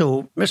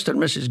 So Mr. and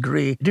Mrs.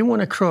 Gray didn't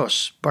want to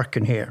cross Burke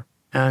and Hare.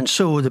 And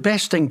so the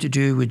best thing to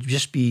do would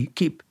just be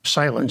keep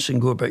silence and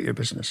go about your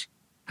business.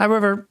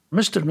 However,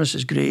 Mr. and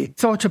Mrs. Gray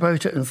thought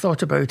about it,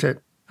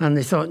 and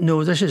they thought,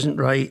 no, this isn't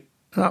right.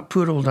 That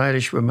poor old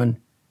Irish woman,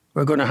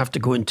 we're going to have to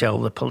go and tell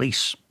the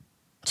police.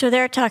 So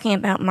they're talking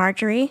about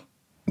Marjorie?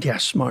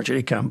 Yes,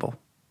 Marjorie Campbell.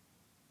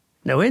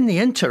 Now, in the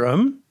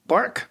interim,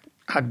 Burke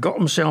had got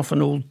himself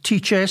an old tea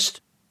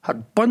chest,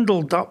 had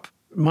bundled up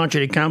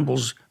Marjorie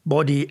Campbell's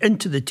body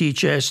into the tea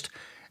chest,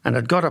 and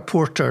had got a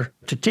porter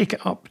to take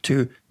it up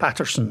to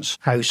Patterson's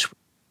house.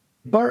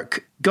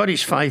 Burke got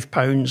his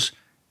 £5,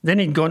 then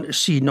he'd gone to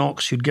see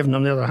Knox, who'd given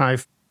him the other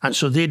half, and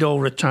so they'd all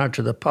retired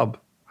to the pub,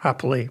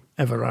 happily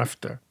ever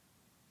after.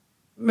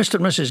 Mr.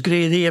 and Mrs.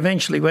 Gray, they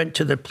eventually went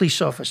to the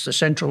police office, the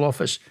central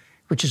office,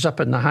 which is up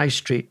in the High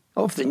Street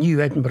of the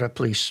new Edinburgh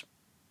Police.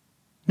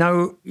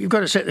 Now, you've got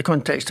to set the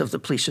context of the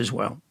police as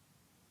well.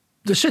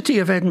 The City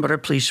of Edinburgh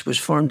Police was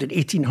formed in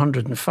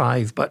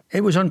 1805, but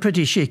it was on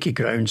pretty shaky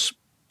grounds.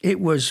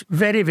 It was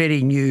very,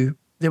 very new.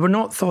 They were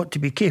not thought to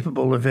be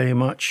capable of very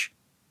much.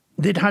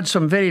 They'd had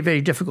some very,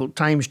 very difficult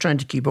times trying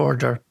to keep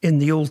order in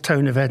the old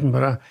town of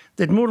Edinburgh.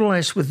 They'd more or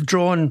less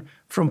withdrawn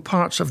from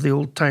parts of the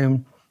old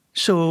town,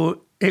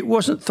 so it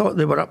wasn't thought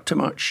they were up to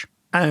much.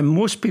 And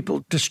most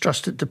people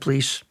distrusted the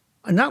police,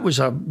 and that was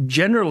a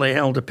generally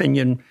held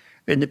opinion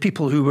in the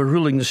people who were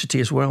ruling the city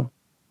as well.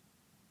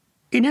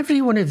 In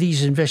every one of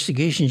these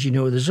investigations,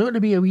 there's ought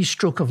to be a wee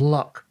stroke of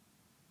luck.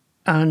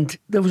 And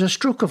there was a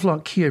stroke of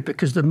luck here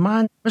because the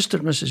man Mr.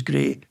 and Mrs.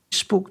 Gray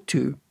spoke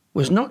to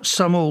was not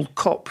some old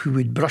cop who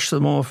would brush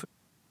them off.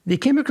 They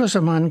came across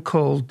a man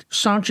called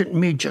Sergeant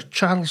Major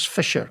Charles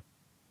Fisher.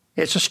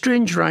 It's a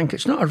strange rank.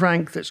 It's not a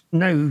rank that's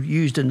now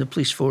used in the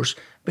police force,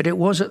 but it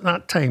was at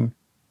that time.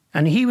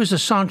 And he was a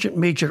Sergeant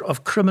Major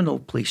of Criminal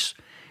Police.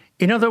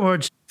 In other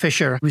words,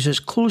 Fisher was as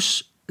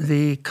close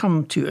they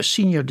come to a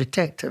senior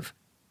detective.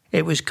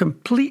 It was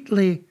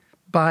completely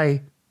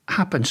by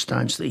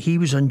happenstance that he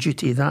was on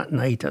duty that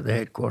night at the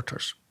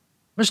headquarters.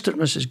 Mr.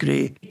 and Mrs.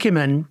 Gray came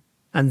in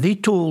and they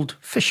told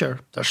Fisher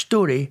their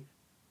story,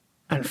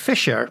 and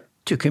Fisher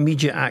took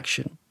immediate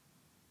action.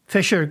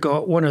 Fisher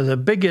got one of the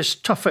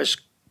biggest,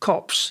 toughest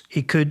cops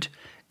he could,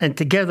 and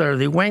together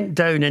they went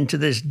down into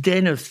this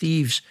den of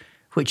thieves,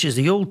 which is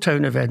the old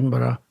town of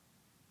Edinburgh.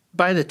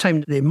 By the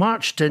time they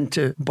marched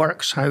into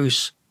Burke's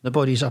house, the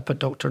body's up at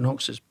Dr.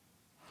 Knox's.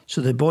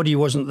 So the body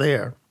wasn't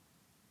there.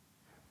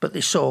 But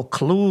they saw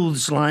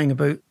clothes lying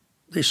about.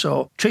 They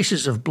saw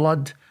traces of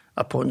blood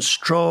upon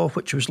straw,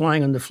 which was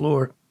lying on the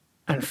floor.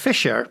 And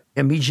Fisher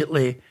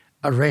immediately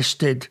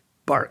arrested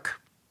Burke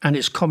and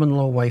his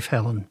common-law wife,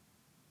 Helen.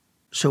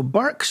 So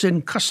Burke's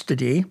in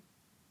custody,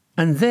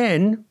 and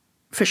then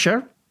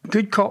Fisher,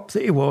 good cop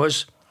that he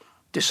was,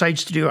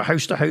 decides to do a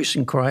house-to-house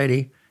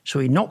inquiry. So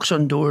he knocks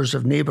on doors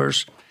of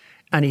neighbours,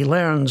 and he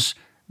learns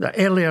that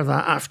earlier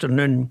that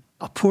afternoon,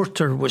 a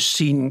porter was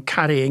seen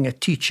carrying a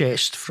tea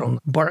chest from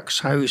Burke's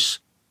house.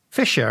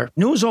 Fisher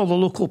knows all the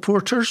local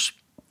porters,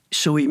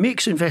 so he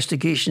makes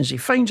investigations. He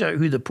finds out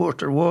who the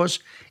porter was.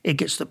 He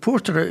gets the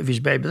porter out of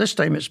his bed, but this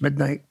time it's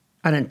midnight,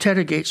 and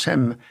interrogates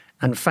him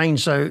and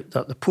finds out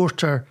that the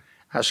porter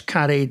has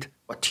carried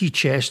a tea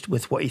chest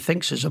with what he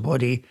thinks is a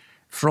body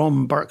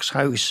from Burke's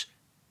house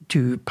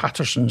to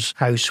Patterson's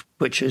house,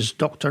 which is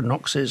Dr.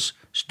 Knox's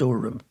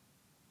storeroom.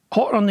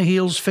 Hot on the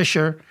heels,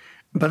 Fisher,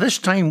 but this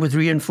time with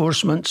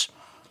reinforcements.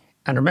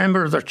 And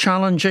remember, they're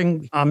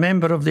challenging a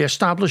member of the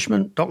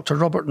establishment, Dr.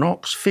 Robert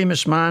Knox,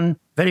 famous man,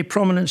 very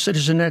prominent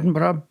citizen in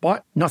Edinburgh,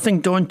 but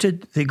nothing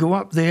daunted. They go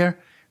up there,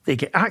 they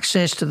get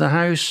access to the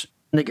house,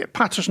 and they get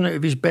Patterson out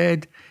of his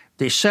bed,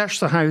 they search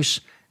the house,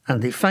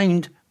 and they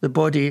find the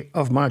body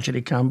of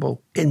Marjorie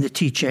Campbell in the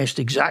tea chest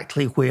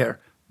exactly where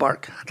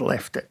Burke had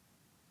left it.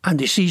 And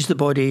they seize the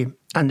body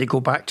and they go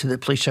back to the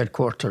police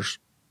headquarters.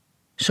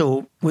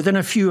 So within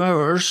a few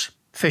hours,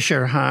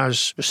 Fisher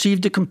has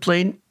received a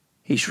complaint,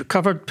 he's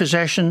recovered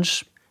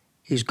possessions,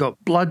 he's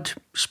got blood,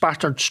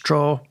 spattered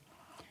straw, and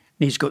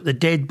he's got the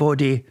dead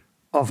body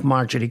of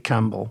Marjorie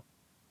Campbell.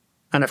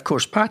 And of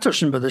course,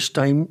 Patterson by this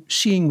time,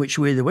 seeing which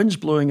way the wind's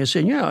blowing, is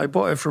saying, yeah, I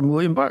bought it from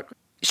William Burke.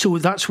 So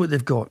that's what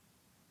they've got.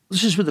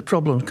 This is where the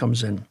problem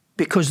comes in,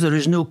 because there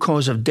is no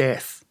cause of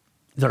death.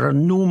 There are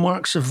no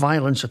marks of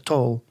violence at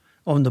all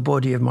on the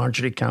body of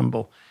Marjorie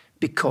Campbell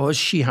because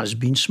she has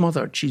been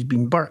smothered, she's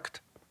been burked.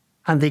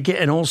 And they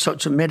get in all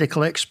sorts of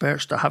medical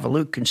experts to have a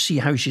look and see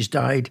how she's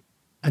died,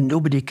 and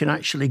nobody can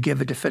actually give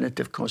a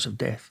definitive cause of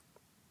death.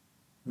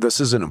 This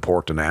is an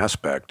important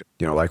aspect,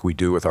 like we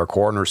do with our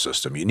coroner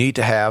system. You need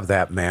to have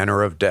that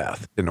manner of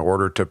death in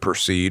order to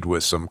proceed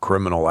with some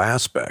criminal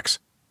aspects.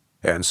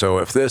 And so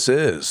if this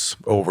is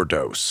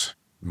overdose,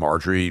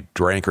 Marjorie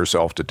drank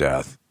herself to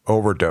death,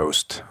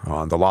 overdosed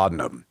on the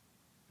laudanum,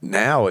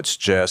 Now it's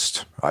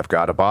just, I've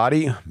got a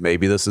body.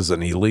 Maybe this is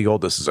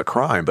this is a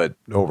crime, but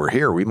over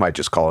here, we might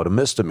just call it a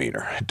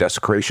misdemeanor,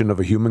 desecration of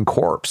a human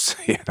corpse,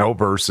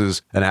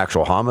 versus an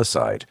actual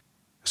homicide.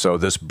 So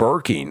this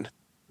burking,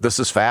 this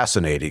is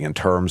fascinating in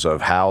terms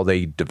of how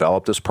they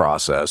developed this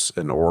process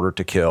in order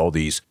to kill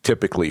these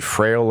typically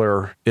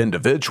frailer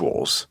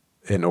individuals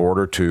in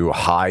order to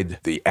hide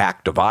the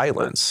act of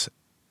violence.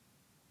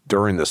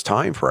 During this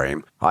time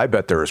frame, I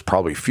bet there is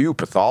probably few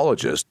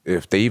pathologists,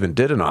 if they even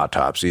did an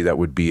autopsy, that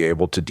would be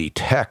able to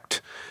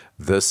detect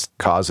this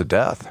cause of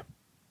death.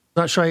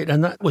 That's right,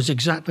 and that was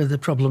exactly the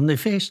problem they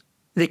faced.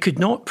 They could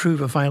not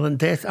prove a violent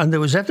death, and there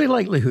was every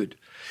likelihood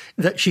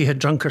that she had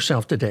drunk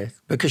herself to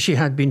death because she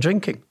had been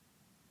drinking.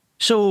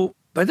 So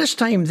by this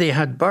time, they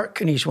had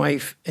Burke and his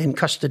wife in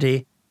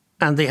custody,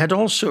 and they had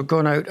also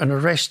gone out and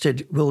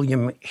arrested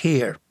William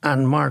Hare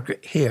and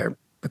Margaret Hare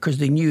because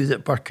they knew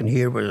that Burke and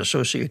Hare were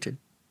associated.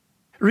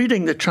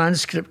 Reading the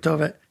transcript of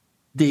it,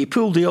 they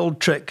pulled the old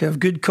trick of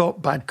good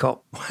cop, bad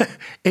cop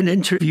in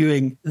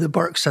interviewing the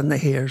Burkes and the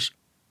Hares.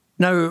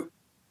 Now,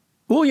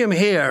 William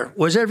Hare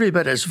was every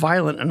bit as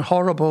violent and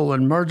horrible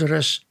and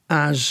murderous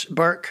as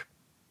Burke.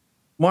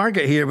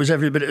 Margaret Hare was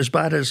every bit as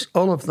bad as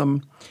all of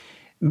them.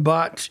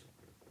 But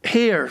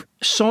Hare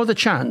saw the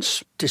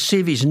chance to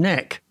save his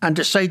neck and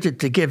decided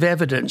to give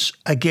evidence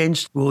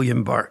against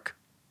William Burke.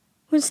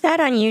 Was that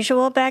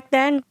unusual back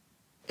then?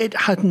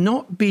 It had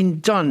not been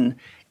done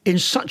in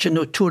such a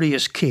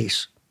notorious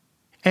case.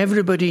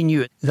 Everybody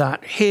knew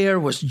that Hare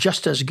was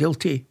just as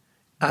guilty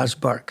as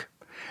Burke.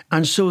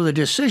 And so the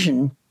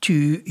decision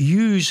to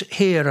use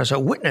Hare as a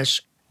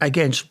witness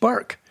against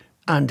Burke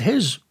and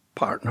his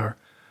partner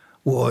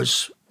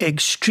was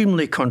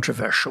extremely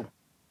controversial.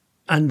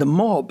 And the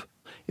mob,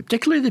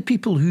 particularly the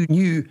people who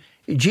knew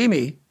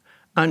Jamie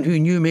and who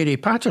knew Mary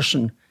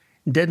Patterson,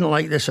 didn't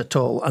like this at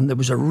all. And there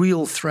was a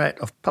real threat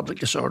of public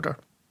disorder.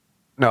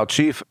 Now,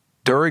 Chief,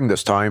 during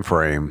this time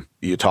frame,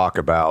 you talk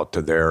about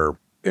their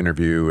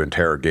interview,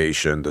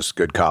 interrogation, this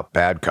good cop,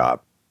 bad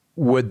cop.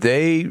 Would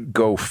they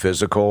go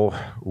physical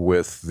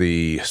with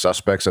the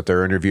suspects that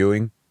they're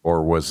interviewing,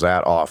 or was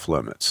that off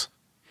limits?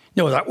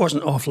 No, that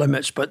wasn't off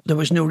limits, but there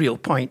was no real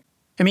point.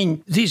 I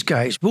mean, these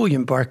guys,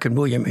 William Burke and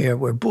William Hare,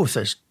 were both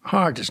as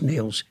hard as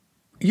nails.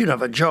 You'd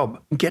have a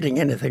job getting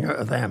anything out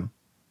of them.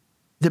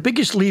 The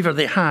biggest lever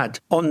they had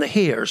on the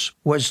Hares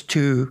was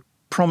to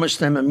promise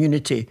them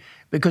immunity,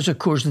 because, of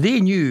course, they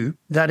knew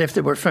that if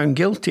they were found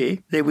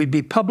guilty, they would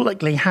be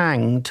publicly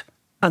hanged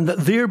and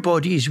that their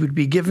bodies would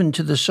be given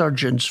to the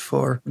surgeons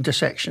for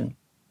dissection.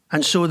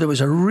 And so there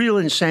was a real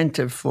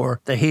incentive for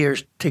the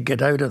Hares to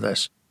get out of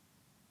this.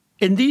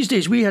 In these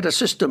days, we had a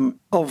system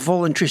of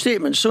voluntary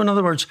statements. So in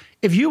other words,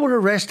 if you were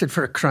arrested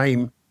for a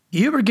crime,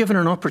 you were given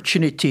an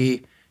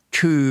opportunity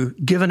to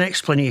give an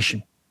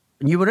explanation.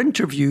 And you were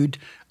interviewed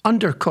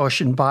under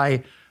caution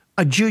by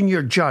a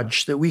junior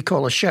judge that we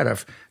call a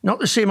sheriff. Not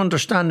the same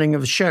understanding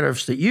of the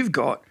sheriffs that you've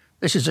got.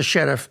 This is a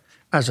sheriff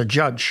as a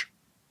judge.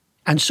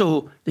 And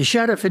so the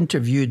sheriff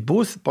interviewed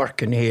both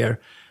Burke and Hare,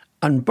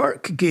 and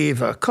Burke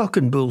gave a cock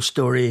and bull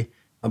story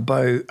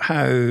about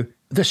how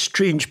this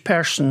strange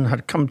person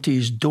had come to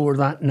his door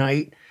that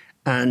night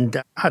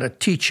and had a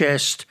tea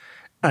chest,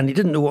 and he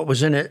didn't know what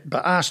was in it,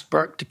 but asked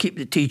Burke to keep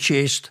the tea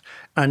chest,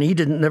 and he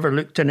never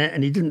looked in it,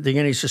 and he didn't think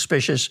any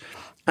suspicious.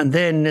 And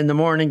then in the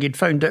morning, he'd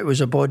found out it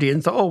was a body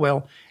and thought, oh,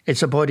 well,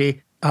 it's a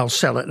body, I'll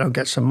sell it and I'll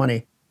get some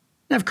money.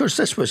 Now, of course,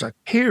 this was a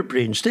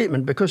harebrained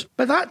statement because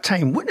by that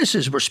time,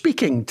 witnesses were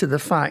speaking to the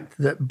fact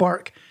that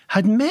Burke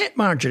had met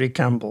Marjorie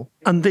Campbell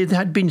and they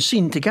had been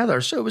seen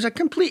together. So it was a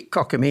complete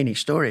cockamamie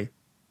story.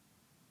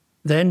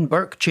 Then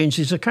Burke changed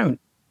his account.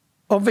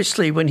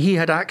 Obviously, when he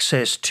had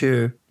access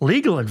to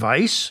legal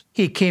advice,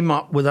 he came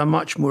up with a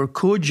much more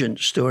cogent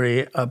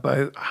story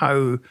about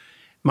how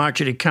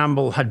Marjorie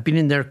Campbell had been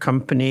in their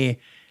company,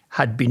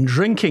 had been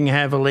drinking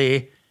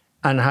heavily,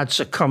 and had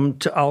succumbed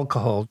to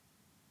alcohol.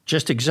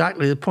 Just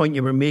exactly the point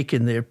you were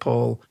making there,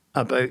 Paul,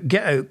 about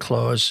get-out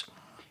clause.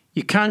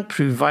 You can't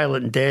prove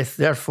violent death,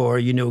 therefore,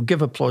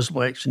 give a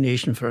plausible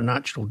explanation for a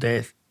natural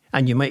death,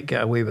 and you might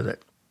get away with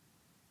it.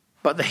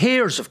 But the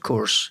Hares, of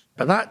course,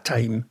 by that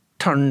time,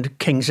 turned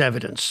king's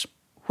evidence,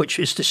 which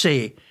is to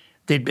say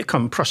they'd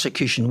become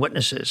prosecution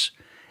witnesses,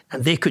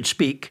 and they could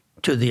speak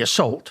to the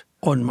assault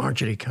on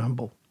Marjorie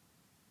Campbell.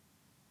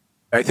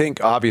 I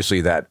think,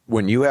 obviously, that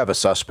when you have a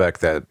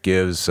suspect that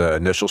gives an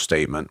initial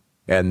statement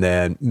and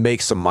then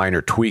makes some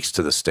minor tweaks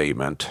to the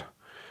statement,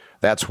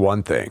 that's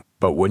one thing.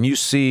 But when you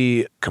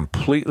see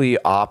completely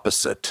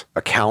opposite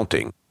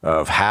accounting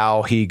of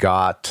how he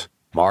got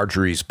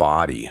Marjorie's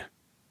body,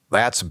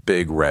 that's a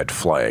big red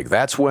flag.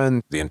 That's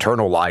when the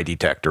internal lie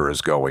detector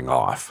is going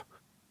off.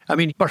 I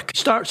mean, Burke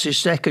starts his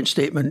second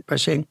statement by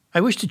saying, I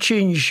wish to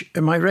change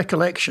my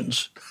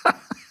recollections.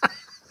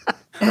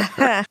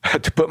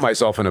 To put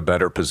myself in a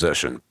better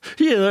position.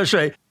 Yeah, that's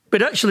right.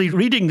 But actually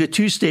reading the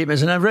two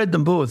statements, and I've read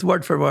them both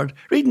word for word,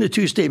 reading the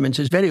two statements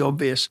is very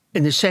obvious.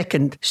 In the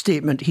second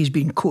statement, he's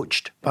been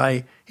coached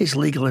by his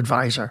legal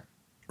advisor.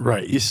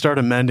 Right. You start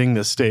amending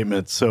the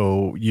statement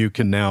so you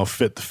can now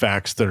fit the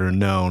facts that are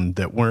known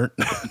that weren't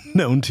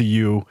known to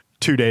you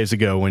 2 days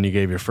ago when you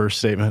gave your first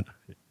statement.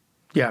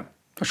 Yeah,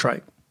 that's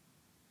right.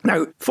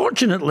 Now,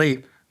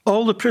 fortunately,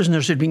 all the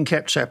prisoners had been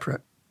kept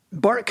separate.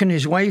 Burke and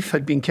his wife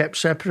had been kept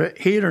separate.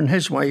 Hare and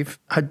his wife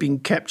had been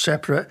kept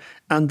separate.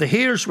 And the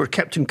Hares were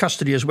kept in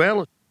custody as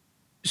well.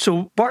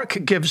 So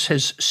Burke gives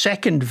his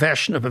second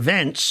version of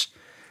events.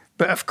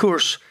 But of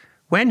course,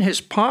 when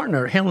his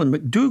partner, Helen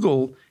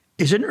McDougall,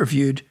 is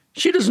interviewed,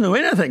 she doesn't know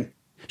anything.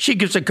 She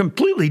gives a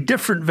completely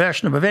different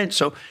version of events.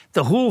 So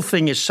the whole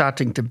thing is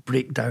starting to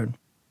break down.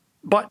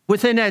 But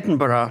within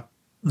Edinburgh,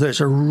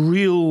 there's a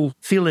real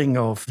feeling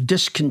of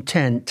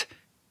discontent.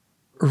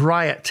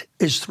 Riot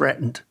is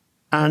threatened.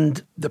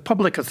 And the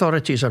public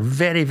authorities are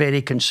very,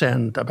 very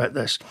concerned about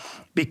this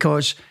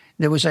because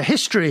there was a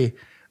history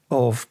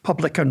of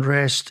public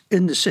unrest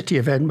in the city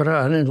of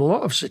Edinburgh and in a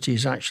lot of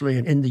cities, actually,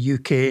 in the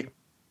UK.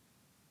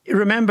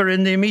 Remember,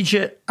 in the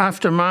immediate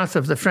aftermath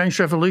of the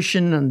French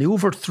Revolution and the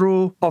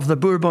overthrow of the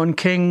Bourbon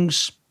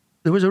kings,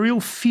 there was a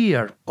real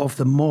fear of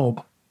the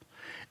mob.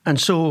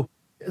 And so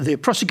the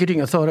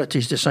prosecuting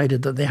authorities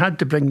decided that they had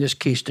to bring this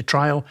case to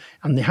trial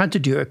and they had to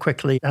do it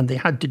quickly and they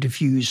had to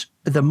diffuse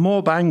the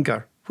mob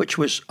anger which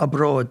was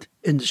abroad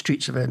in the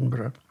streets of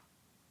Edinburgh.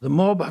 The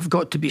mob have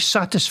got to be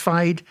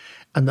satisfied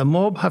and the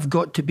mob have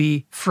got to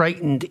be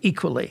frightened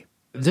equally.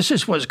 This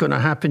is what's going to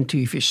happen to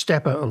you if you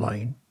step out of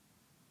line.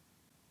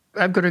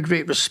 I've got a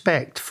great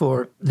respect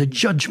for the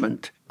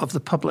judgment of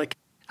the public.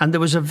 And there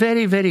was a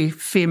very, very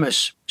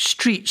famous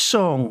street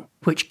song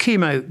which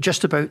came out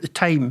just about the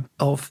time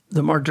of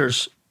the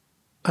murders.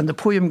 And the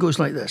poem goes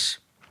like this.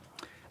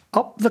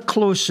 Up the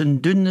close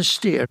and down the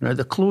stair. Now,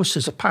 the close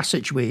is a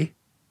passageway.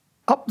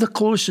 Up the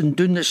close and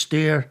down the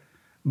stair,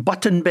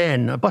 Button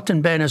Ben. A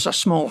Button Ben is a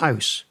small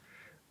house.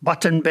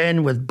 Button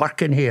Ben with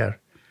Burke and Hare.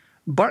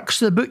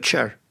 Burke's the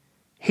butcher.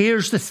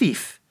 Hare's the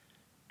thief.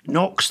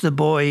 Knocks the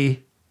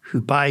boy who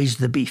buys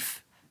the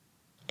beef.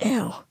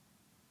 Ew.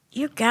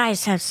 You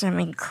guys have some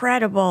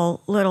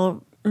incredible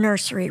little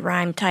nursery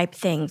rhyme type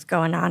things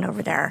going on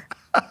over there.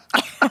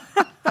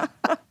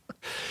 I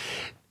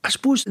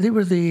suppose they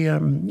were the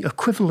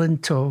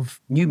equivalent of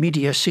new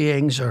media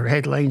sayings or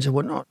headlines and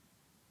whatnot.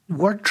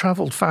 Word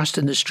travelled fast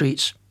in the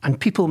streets and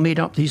people made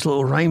up these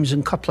little rhymes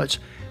and couplets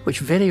which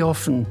very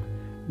often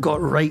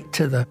got right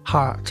to the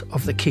heart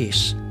of the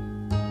case.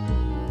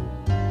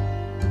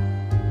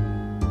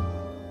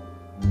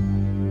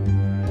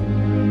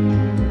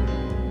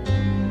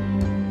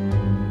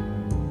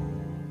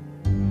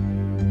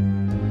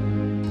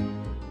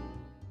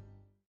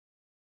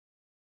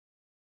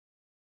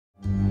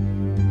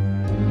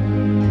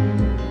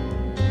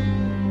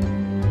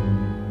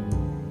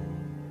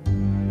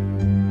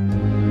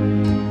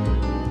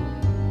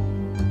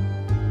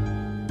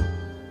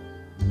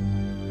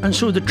 And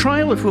so the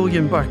trial of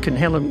William Burke and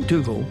Helen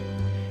McDougall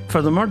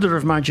for the murder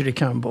of Marjorie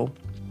Campbell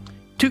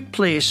took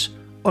place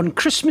on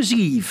Christmas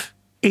Eve,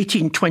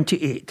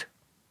 1828.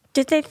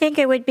 Did they think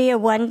it would be a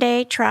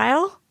one-day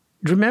trial?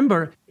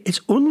 Remember,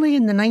 it's only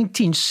in the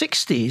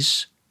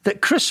 1960s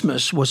that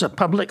Christmas was a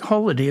public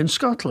holiday in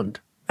Scotland.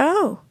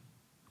 Oh.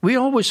 We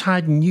always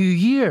had New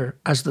Year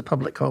as the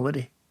public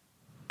holiday.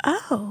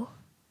 Oh.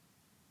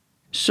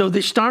 So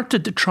they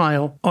started the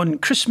trial on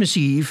Christmas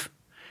Eve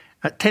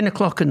at 10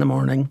 o'clock in the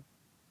morning.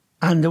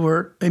 And there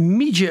were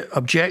immediate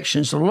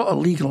objections, a lot of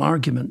legal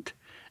argument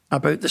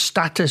about the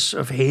status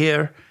of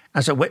Hare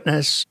as a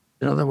witness.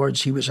 In other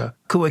words, he was a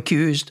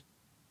co-accused.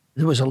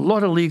 There was a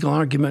lot of legal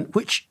argument,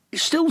 which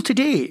still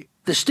today,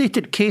 the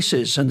stated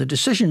cases and the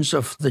decisions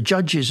of the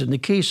judges in the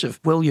case of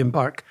William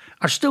Burke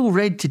are still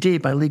read today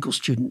by legal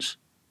students.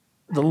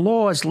 The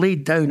law as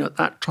laid down at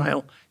that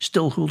trial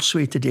still holds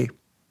sway today.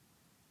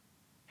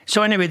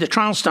 So anyway, the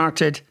trial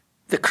started.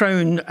 The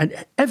Crown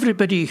and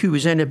everybody who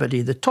was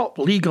anybody, the top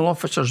legal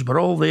officers were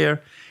all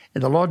there.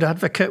 And the Lord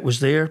Advocate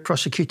was there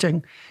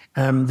prosecuting.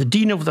 The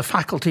Dean of the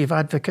Faculty of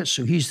Advocates,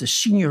 so he's the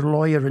senior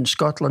lawyer in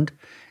Scotland,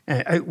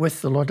 out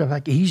with the Lord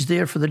Advocate. He's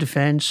there for the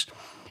defence.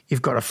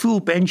 You've got a full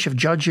bench of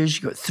judges.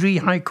 You've got 3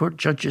 High Court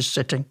judges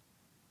sitting.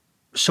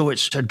 So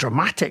it's a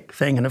dramatic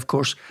thing. And of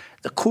course,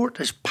 the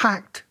court is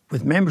packed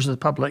with members of the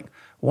public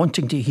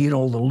wanting to hear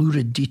all the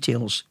lurid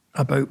details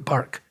about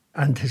Burke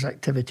and his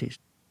activities.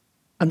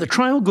 And the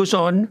trial goes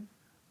on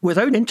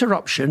without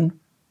interruption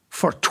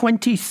for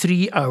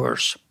 23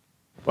 hours.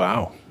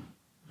 Wow.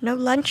 No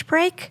lunch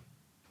break?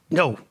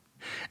 No.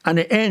 And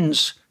it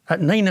ends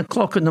at 9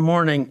 o'clock in the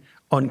morning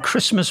on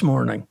Christmas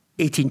morning,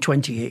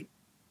 1828.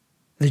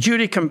 The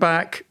jury come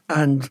back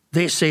and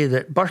they say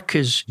that Burke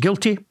is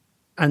guilty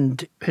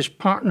and his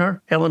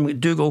partner, Helen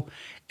McDougall,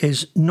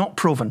 is not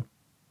proven.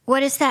 What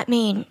does that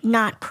mean,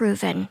 not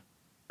proven?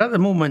 At the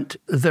moment,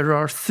 there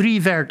are 3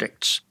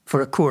 verdicts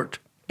for a court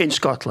in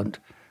Scotland.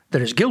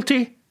 There is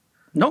guilty,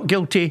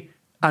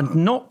 and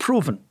not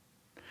proven.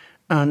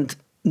 And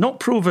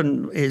not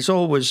proven is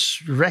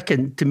always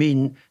reckoned to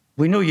mean,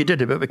 we know you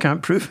did it, but we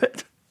can't prove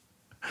it.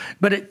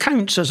 But it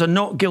counts as a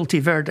not guilty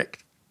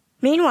verdict.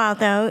 Meanwhile,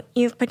 though,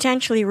 you've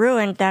potentially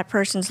ruined that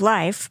person's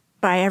life.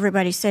 by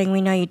everybody saying,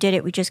 we know you did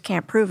it, we just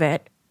can't prove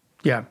it.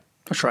 Yeah,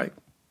 that's right.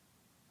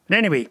 And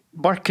anyway,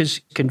 Burke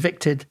is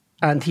convicted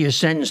and he is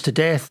sentenced to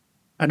death.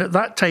 And at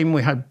that time,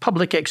 we had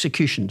public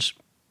executions.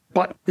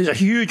 But there's a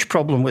huge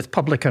problem with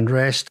public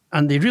unrest,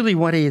 and they really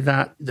worry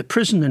that the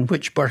prison in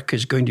which Burke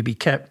is going to be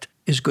kept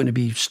is going to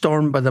be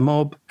stormed by the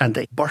mob, and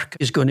that Burke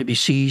is going to be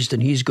seized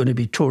and he's going to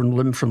be torn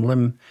limb from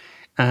limb.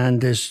 And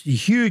there's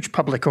huge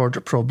public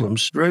order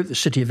problems throughout the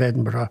city of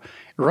Edinburgh,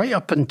 right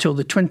up until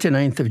the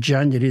 29th of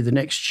January the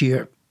next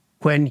year,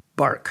 when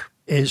Burke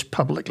is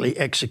publicly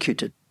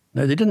executed.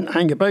 Now, they didn't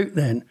hang about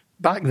then.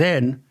 Back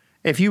then,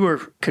 if you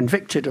were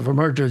convicted of a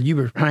murder, you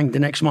were hanged the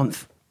next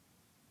month.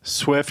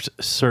 Swift,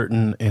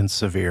 certain, and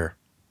severe.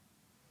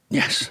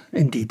 Yes,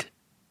 indeed.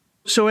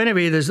 So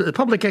anyway, there's the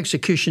public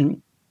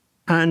execution,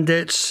 and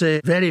it's a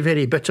very,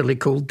 very bitterly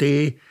cold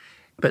day.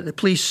 But the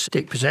police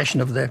take possession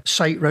of the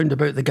site round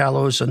about the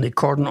gallows and they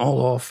cordon it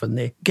all off and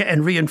they get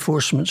in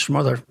reinforcements from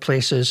other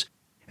places.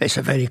 It's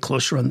a very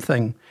close-run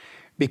thing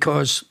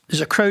because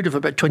there's a crowd of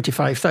about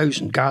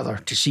 25,000 gather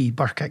to see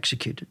Burke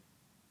executed.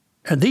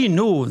 And they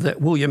know that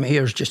William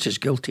Hare's just as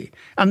guilty.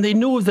 And they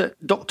know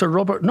that Dr.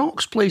 Robert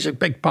Knox plays a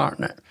big part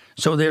in it.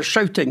 So they're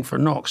shouting for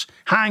Knox.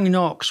 Hang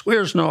Knox.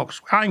 Where's Knox?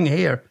 Hang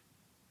Hare.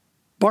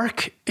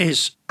 Burke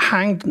is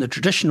hanged in the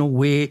traditional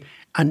way.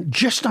 And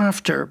just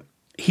after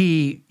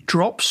he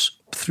drops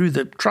through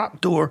the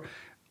trapdoor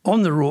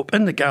on the rope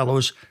in the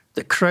gallows,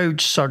 the crowd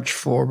surge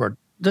forward.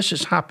 This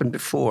has happened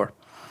before.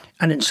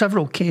 And in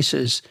several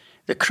cases,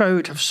 the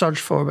crowd have surged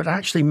forward,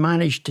 actually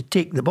managed to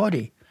take the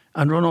body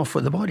and run off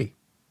with the body.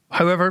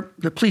 However,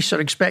 the police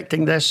are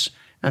expecting this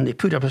and they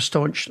put up a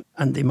staunch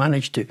and they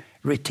manage to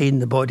retain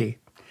the body.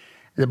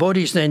 The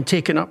body is then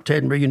taken up to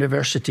Edinburgh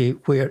University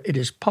where it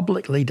is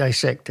publicly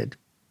dissected.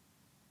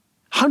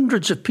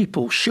 Hundreds of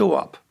people show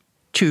up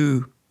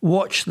to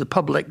watch the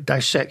public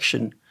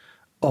dissection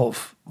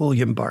of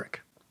William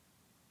Burke.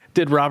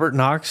 Did Robert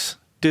Knox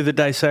do the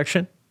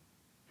dissection?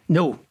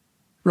 No,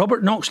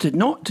 Robert Knox did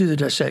not do the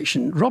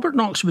dissection. Robert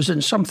Knox was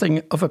in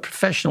something of a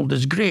professional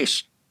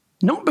disgrace.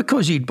 Not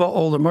because he'd bought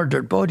all the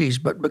murdered bodies,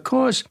 but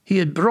because he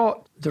had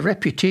brought the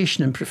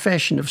reputation and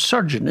profession of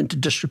surgeon into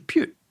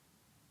disrepute.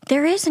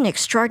 There is an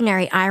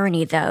extraordinary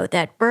irony, though,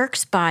 that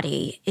Burke's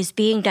body is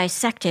being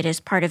dissected as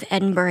part of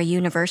Edinburgh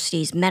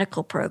University's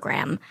medical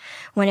program,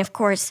 when, of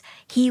course,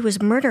 he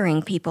was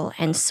murdering people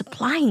and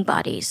supplying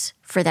bodies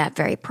for that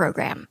very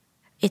program.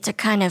 It's a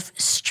kind of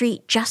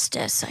street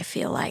justice, I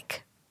feel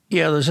like.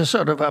 Yeah, there's a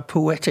sort of a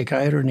poetic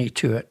irony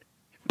to it.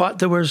 But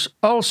there was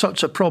all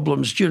sorts of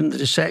problems during the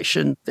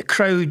dissection. The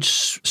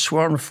crowds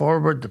swarmed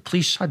forward. The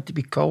police had to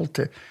be called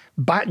to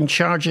batten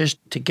charges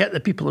to get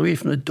the people away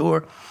from the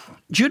door.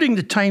 During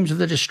the times of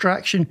the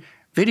distraction,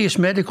 various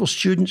medical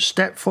students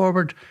stepped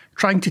forward,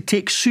 trying to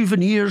take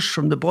souvenirs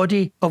from the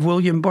body of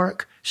William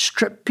Burke,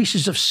 strip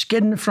pieces of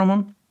skin from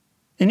him.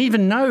 And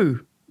even now,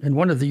 in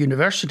one of the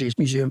university's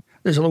museum,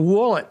 there's a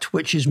wallet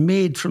which is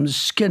made from the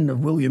skin of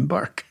William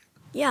Burke.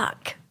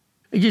 Yuck.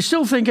 You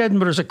still think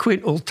Edinburgh's a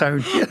quaint old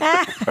town.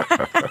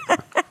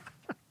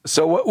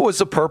 So what was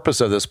the purpose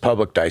of this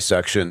public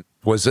dissection?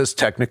 Was this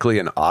technically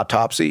an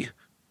autopsy?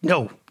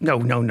 No.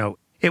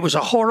 It was a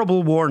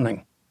horrible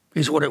warning,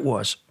 is what it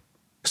was.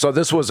 So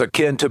this was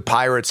akin to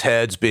pirates'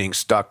 heads being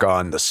stuck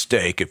on the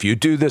stake. If you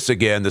do this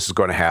again, this is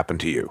going to happen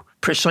to you.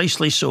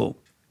 Precisely so.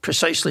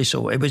 Precisely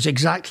so. It was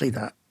exactly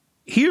that.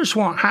 Here's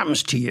what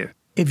happens to you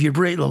if you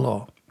break the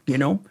law, you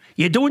know?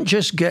 You don't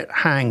just get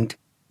hanged.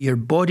 Your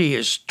body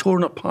is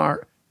torn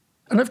apart.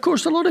 And of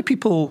course, a lot of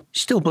people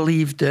still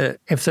believed that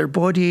if their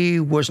body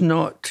was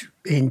not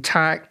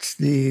intact,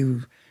 they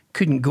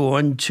couldn't go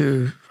on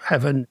to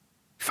heaven.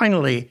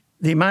 Finally,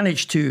 they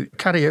managed to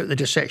carry out the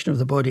dissection of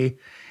the body.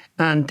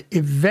 And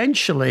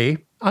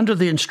eventually, under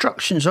the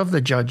instructions of the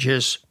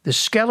judges, the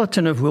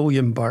skeleton of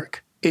William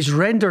Burke is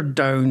rendered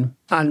down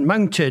and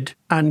mounted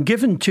and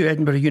given to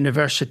Edinburgh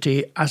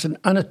University as an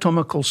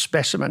anatomical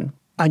specimen.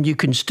 And you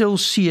can still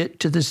see it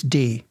to this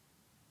day.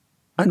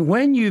 And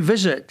when you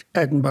visit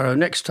Edinburgh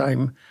next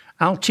time,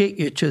 I'll take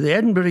you to the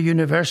Edinburgh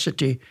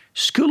University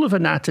School of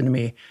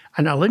Anatomy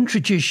and I'll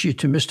introduce you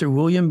to Mr.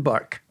 William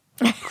Burke,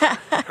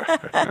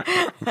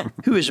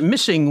 who is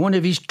missing one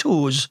of his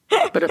toes,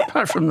 but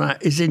apart from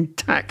that is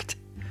intact.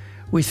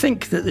 We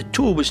think that the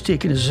toe was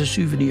taken as a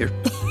souvenir.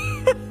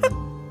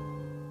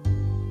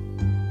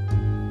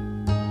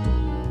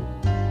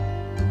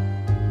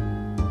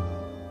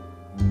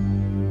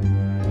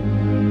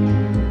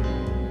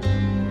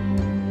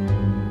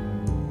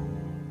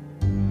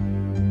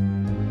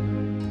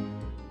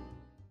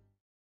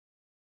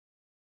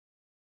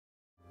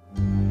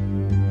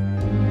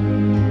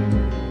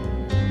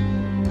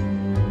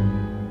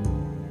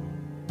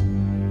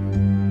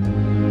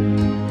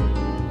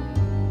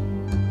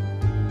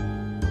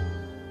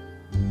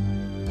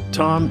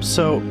 Tom,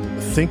 so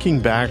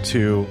thinking back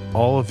to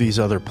all of these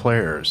other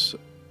players,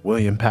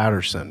 William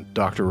Patterson,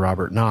 Dr.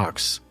 Robert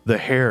Knox, the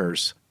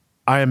Hares,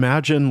 I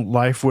imagine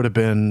life would have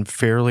been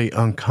fairly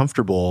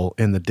uncomfortable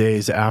in the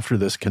days after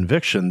this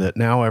conviction that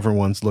now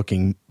everyone's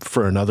looking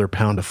for another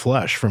pound of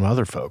flesh from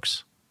other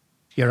folks.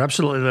 You're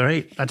absolutely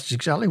right. That's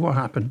exactly what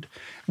happened.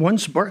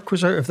 Once Burke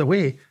was out of the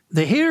way,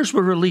 the Hares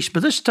were released,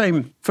 but this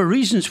time, for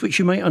reasons which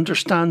you might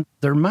understand,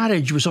 their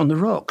marriage was on the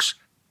rocks.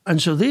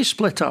 And so they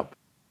split up.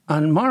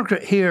 And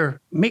Margaret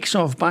Hare makes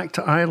off back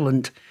to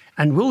Ireland,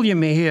 and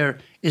William Hare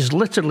is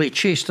literally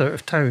chased out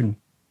of town.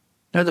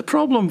 Now, the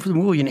problem with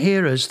William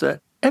Hare is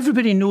that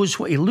everybody knows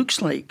what he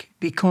looks like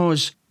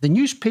because the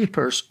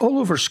newspapers all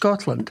over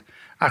Scotland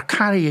are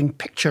carrying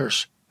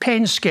pictures,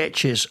 pen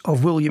sketches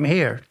of William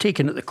Hare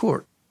taken at the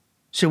court.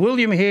 So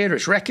William Hare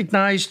is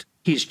recognised,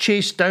 he's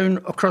chased down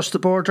across the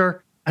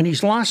border, and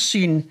he's last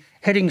seen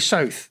heading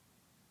south.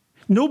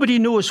 Nobody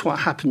knows what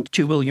happened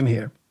to William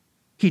Hare.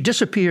 He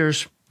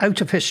disappears out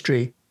of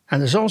history,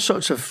 and there's all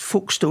sorts of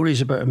folk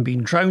stories about him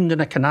being drowned in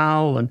a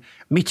canal and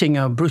meeting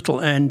a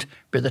brutal end,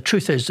 but the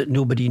truth is that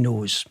nobody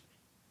knows.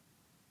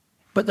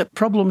 But the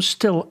problems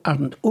still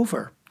aren't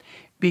over,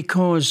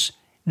 because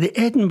the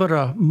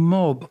Edinburgh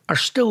mob are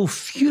still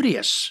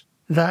furious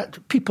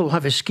that people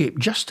have escaped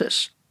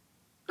justice.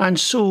 And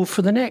so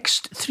for the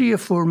next 3 or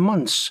 4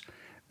 months,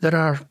 there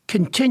are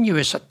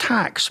continuous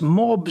attacks,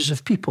 mobs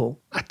of people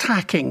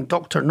attacking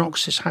Dr.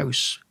 Knox's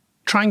house,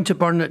 trying to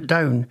burn it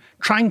down,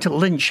 trying to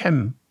lynch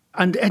him.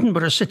 And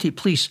Edinburgh City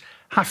Police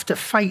have to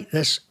fight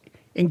this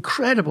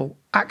incredible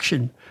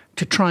action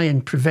to try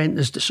and prevent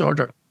this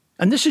disorder.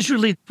 And this is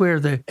really where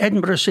the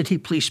Edinburgh City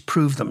Police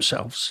prove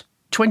themselves.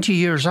 20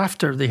 years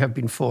after they have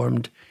been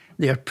formed,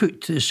 they are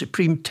put to the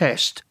supreme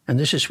test, and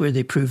this is where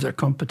they prove their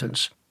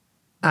competence.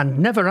 And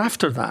never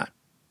after that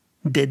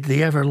did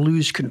they ever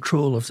lose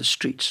control of the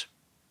streets.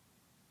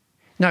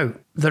 Now,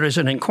 there is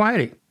an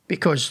inquiry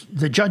because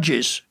the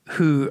judges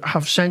who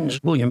have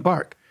sentenced William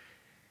Burke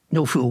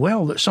know full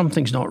well that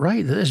something's not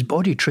right, that this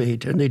body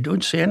trade, and they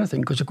don't say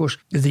anything because, of course,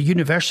 the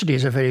university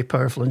is a very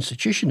powerful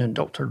institution and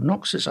Dr.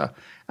 Knox is a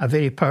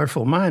very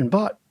powerful man.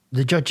 But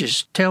the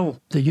judges tell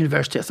the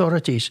university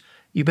authorities,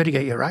 you better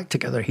get your act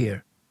together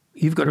here.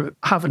 You've got to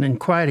have an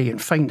inquiry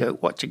and find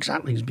out what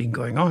exactly has been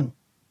going on.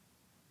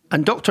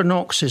 And Dr.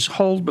 Knox is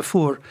hauled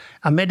before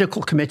a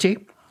medical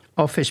committee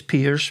of his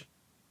peers.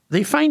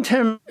 They find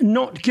him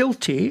not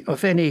guilty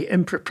of any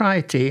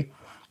impropriety,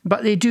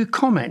 but they do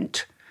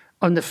comment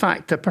on the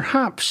fact that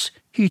perhaps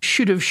he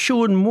should have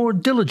shown more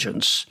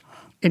diligence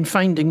in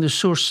finding the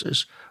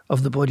sources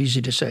of the bodies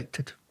he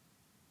dissected.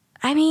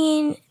 I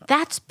mean,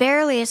 that's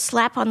barely a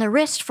slap on the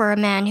wrist for a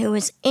man who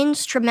was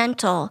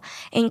instrumental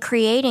in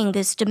creating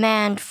this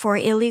demand for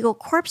illegal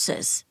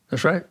corpses.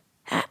 That's right.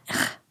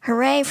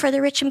 Hooray for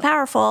the rich and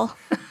powerful.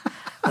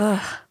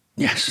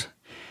 Yes.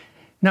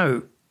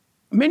 Now,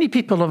 many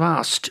people have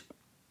asked,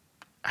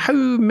 how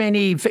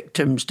many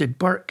victims did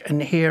Burke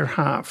and Hare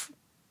have?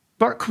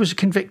 Burke was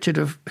convicted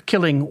of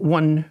killing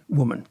one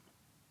woman,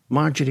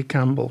 Marjorie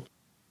Campbell.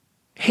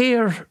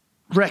 Hare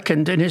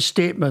reckoned in his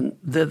statement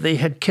that they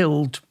had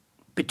killed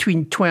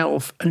between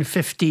 12 and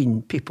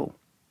 15 people.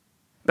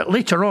 But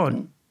later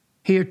on,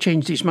 Hare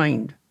changed his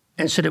mind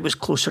and said it was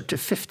closer to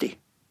 50.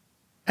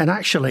 And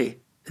actually,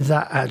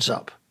 that adds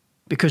up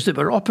because they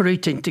were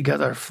operating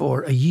together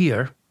for a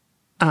year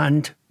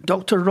and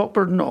Dr.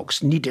 Robert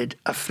Knox needed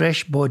a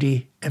fresh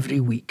body every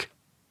week.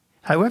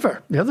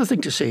 However, the other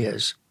thing to say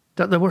is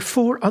that there were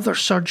 4 other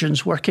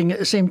surgeons working at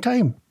the same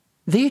time.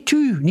 They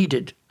too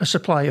needed a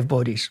supply of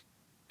bodies.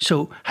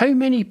 So how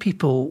many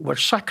people were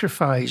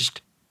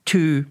sacrificed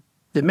to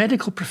the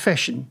medical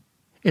profession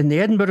in the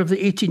Edinburgh of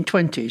the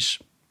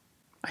 1820s?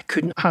 I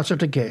couldn't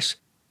hazard a guess.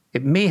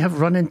 It may have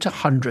run into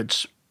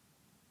hundreds.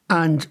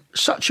 And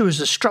such was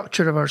the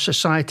structure of our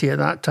society at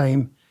that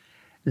time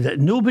that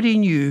nobody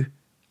knew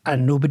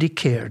and nobody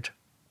cared.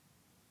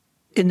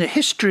 In the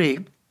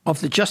history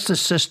of the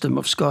justice system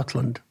of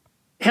Scotland,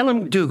 Helen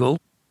MacDougall,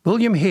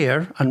 William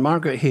Hare and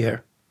Margaret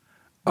Hare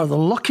are the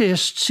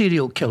luckiest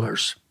serial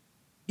killers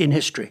in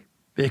history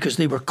because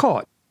they were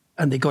caught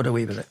and they got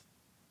away with it.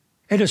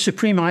 It is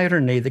supreme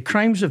irony. The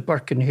crimes of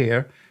Burke and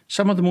Hare,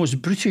 some of the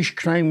most brutish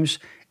crimes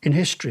in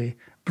history,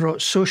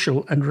 brought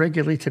social and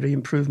regulatory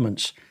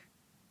improvements.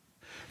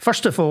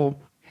 First of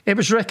all, it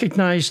was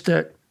recognised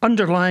that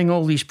underlying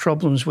all these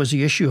problems was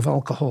the issue of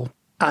alcohol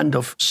and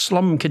of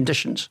slum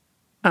conditions.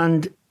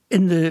 And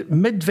in the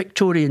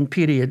mid-Victorian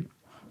period,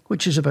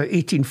 which is about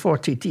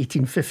 1840 to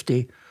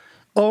 1850,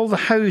 all the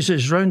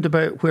houses round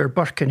about where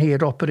Burke and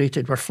Hare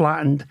operated were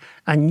flattened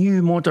and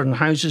new modern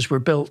houses were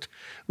built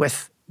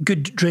with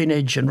good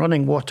drainage and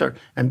running water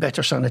and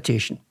better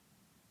sanitation.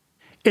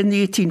 In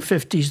the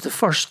 1850s, the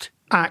first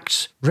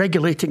acts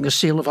regulating the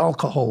sale of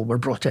alcohol were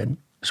brought in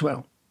as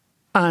well.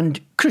 And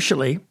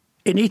crucially,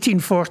 in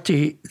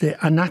 1840,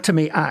 the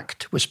Anatomy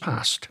Act was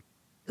passed.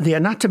 The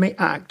Anatomy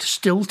Act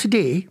still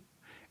today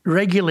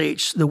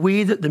regulates the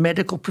way that the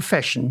medical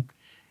profession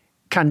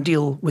can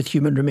deal with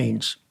human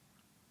remains.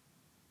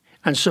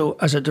 And so,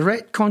 as a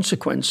direct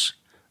consequence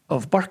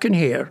of Burke and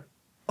Hare,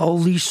 all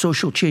these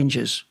social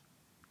changes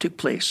took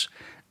place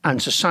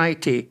and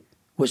society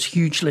was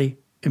hugely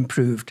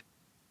improved.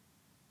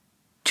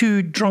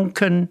 2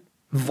 drunken,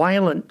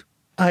 violent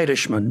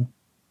Irishmen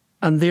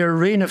and their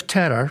reign of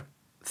terror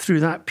through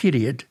that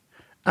period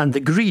and the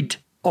greed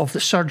of the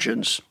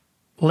surgeons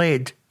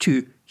led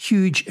to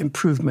huge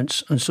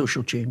improvements and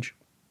social change.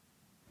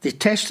 They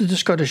tested the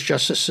Scottish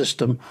justice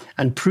system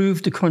and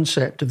proved the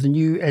concept of the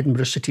new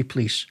Edinburgh City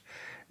Police.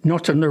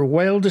 Not in their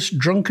wildest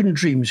drunken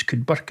dreams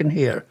could Burke and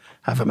Hare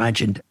have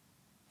imagined.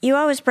 You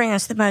always bring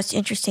us the most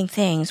interesting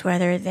things,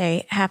 whether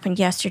they happened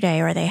yesterday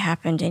or they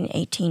happened in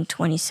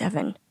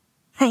 1827.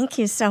 Thank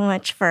you so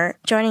much for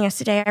joining us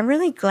today. I'm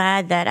really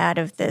glad that out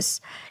of this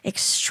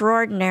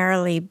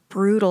extraordinarily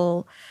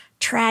brutal,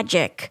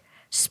 tragic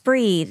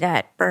spree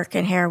that Burke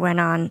and Hare went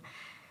on,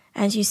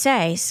 as you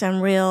say,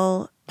 some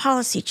real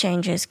policy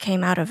changes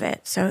came out of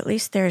it. So at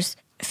least there's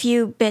a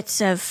few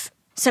bits of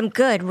some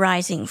good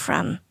rising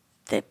from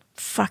the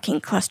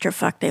fucking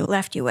clusterfuck they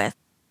left you with.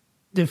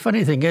 The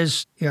funny thing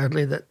is,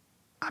 Yardley, that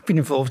I've been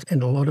involved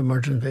in a lot of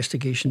murder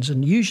investigations,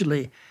 and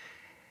usually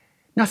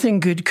nothing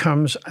good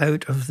comes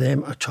out of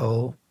them at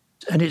all.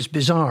 And it's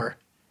bizarre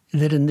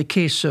that in the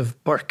case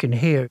of Burke and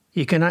Hare,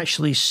 you can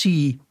actually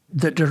see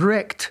the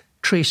direct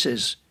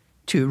traces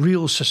to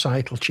real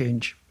societal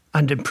change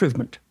and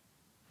improvement.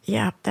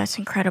 Yeah, that's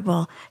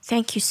incredible.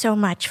 Thank you so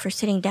much for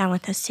sitting down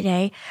with us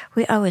today.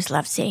 We always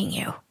love seeing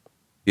you.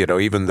 You know,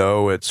 even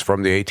though it's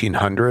from the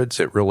 1800s,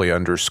 it really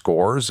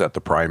underscores that the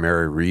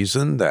primary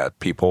reason that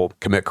people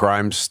commit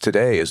crimes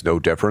today is no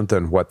different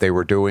than what they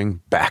were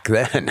doing back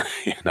then.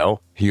 You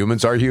know,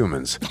 humans are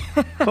humans.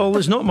 Paul,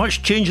 there's not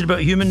much changing about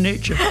human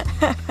nature.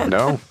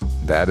 No,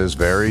 that is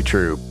very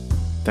true.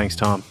 Thanks,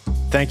 Tom.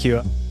 Thank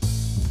you.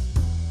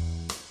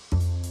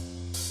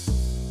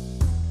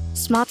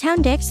 Small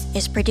Town Dicks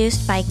is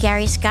produced by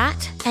Gary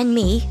Scott and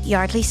me,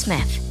 Yardley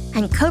Smith,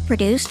 and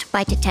co-produced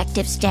by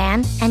Detectives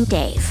Dan and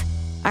Dave.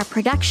 Our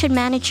production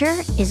manager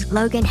is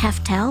Logan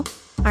Heftel,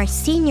 our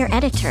senior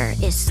editor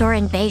is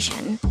Soren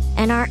Bajan,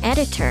 and our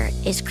editor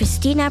is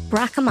Christina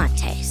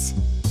Bracamontes.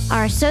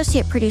 Our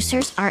associate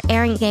producers are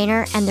Aaron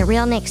Gaynor and the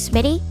real Nick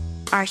Smitty.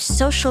 Our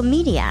social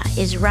media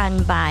is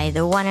run by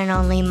the one and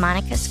only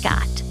Monica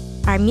Scott.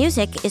 Our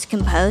music is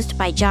composed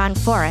by John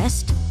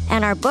Forrest,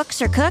 and our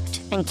books are cooked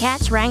and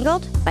cats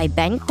wrangled by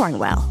Ben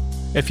Cornwell.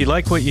 If you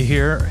like what you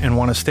hear and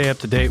want to stay up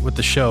to date with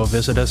the show,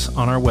 visit us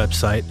on our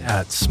website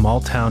at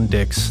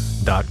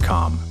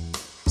smalltowndicks.com.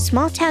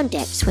 Small Town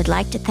Dicks would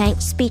like to thank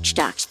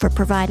SpeechDocs for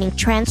providing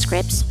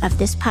transcripts of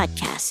this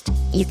podcast.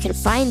 You can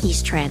find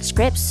these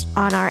transcripts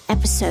on our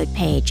episode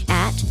page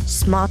at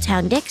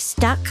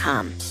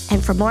smalltowndicks.com.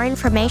 And for more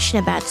information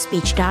about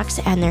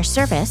SpeechDocs and their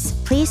service,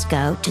 please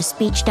go to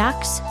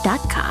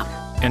speechdocs.com.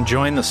 And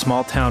join the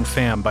Small Town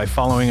fam by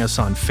following us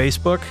on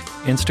Facebook,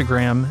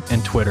 Instagram,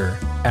 and Twitter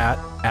at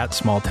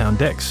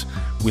SmallTownDicks.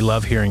 We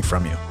love hearing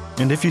from you.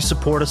 And if you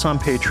support us on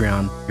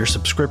Patreon, your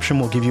subscription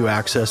will give you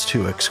access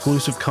to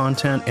exclusive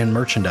content and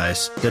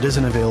merchandise that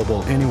isn't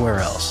available anywhere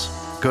else.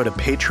 Go to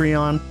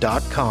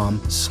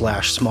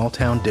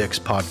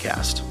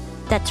patreon.com/smalltowndickspodcast.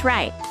 That's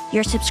right.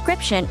 Your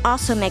subscription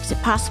also makes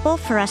it possible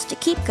for us to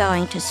keep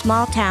going to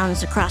small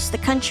towns across the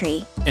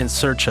country in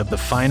search of the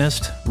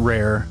finest,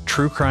 rare,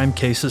 true crime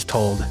cases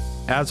told,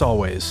 as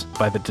always,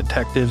 by the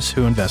detectives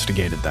who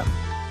investigated them.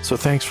 So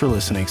thanks for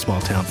listening,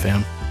 Small Town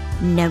fam.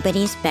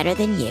 Nobody's better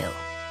than you.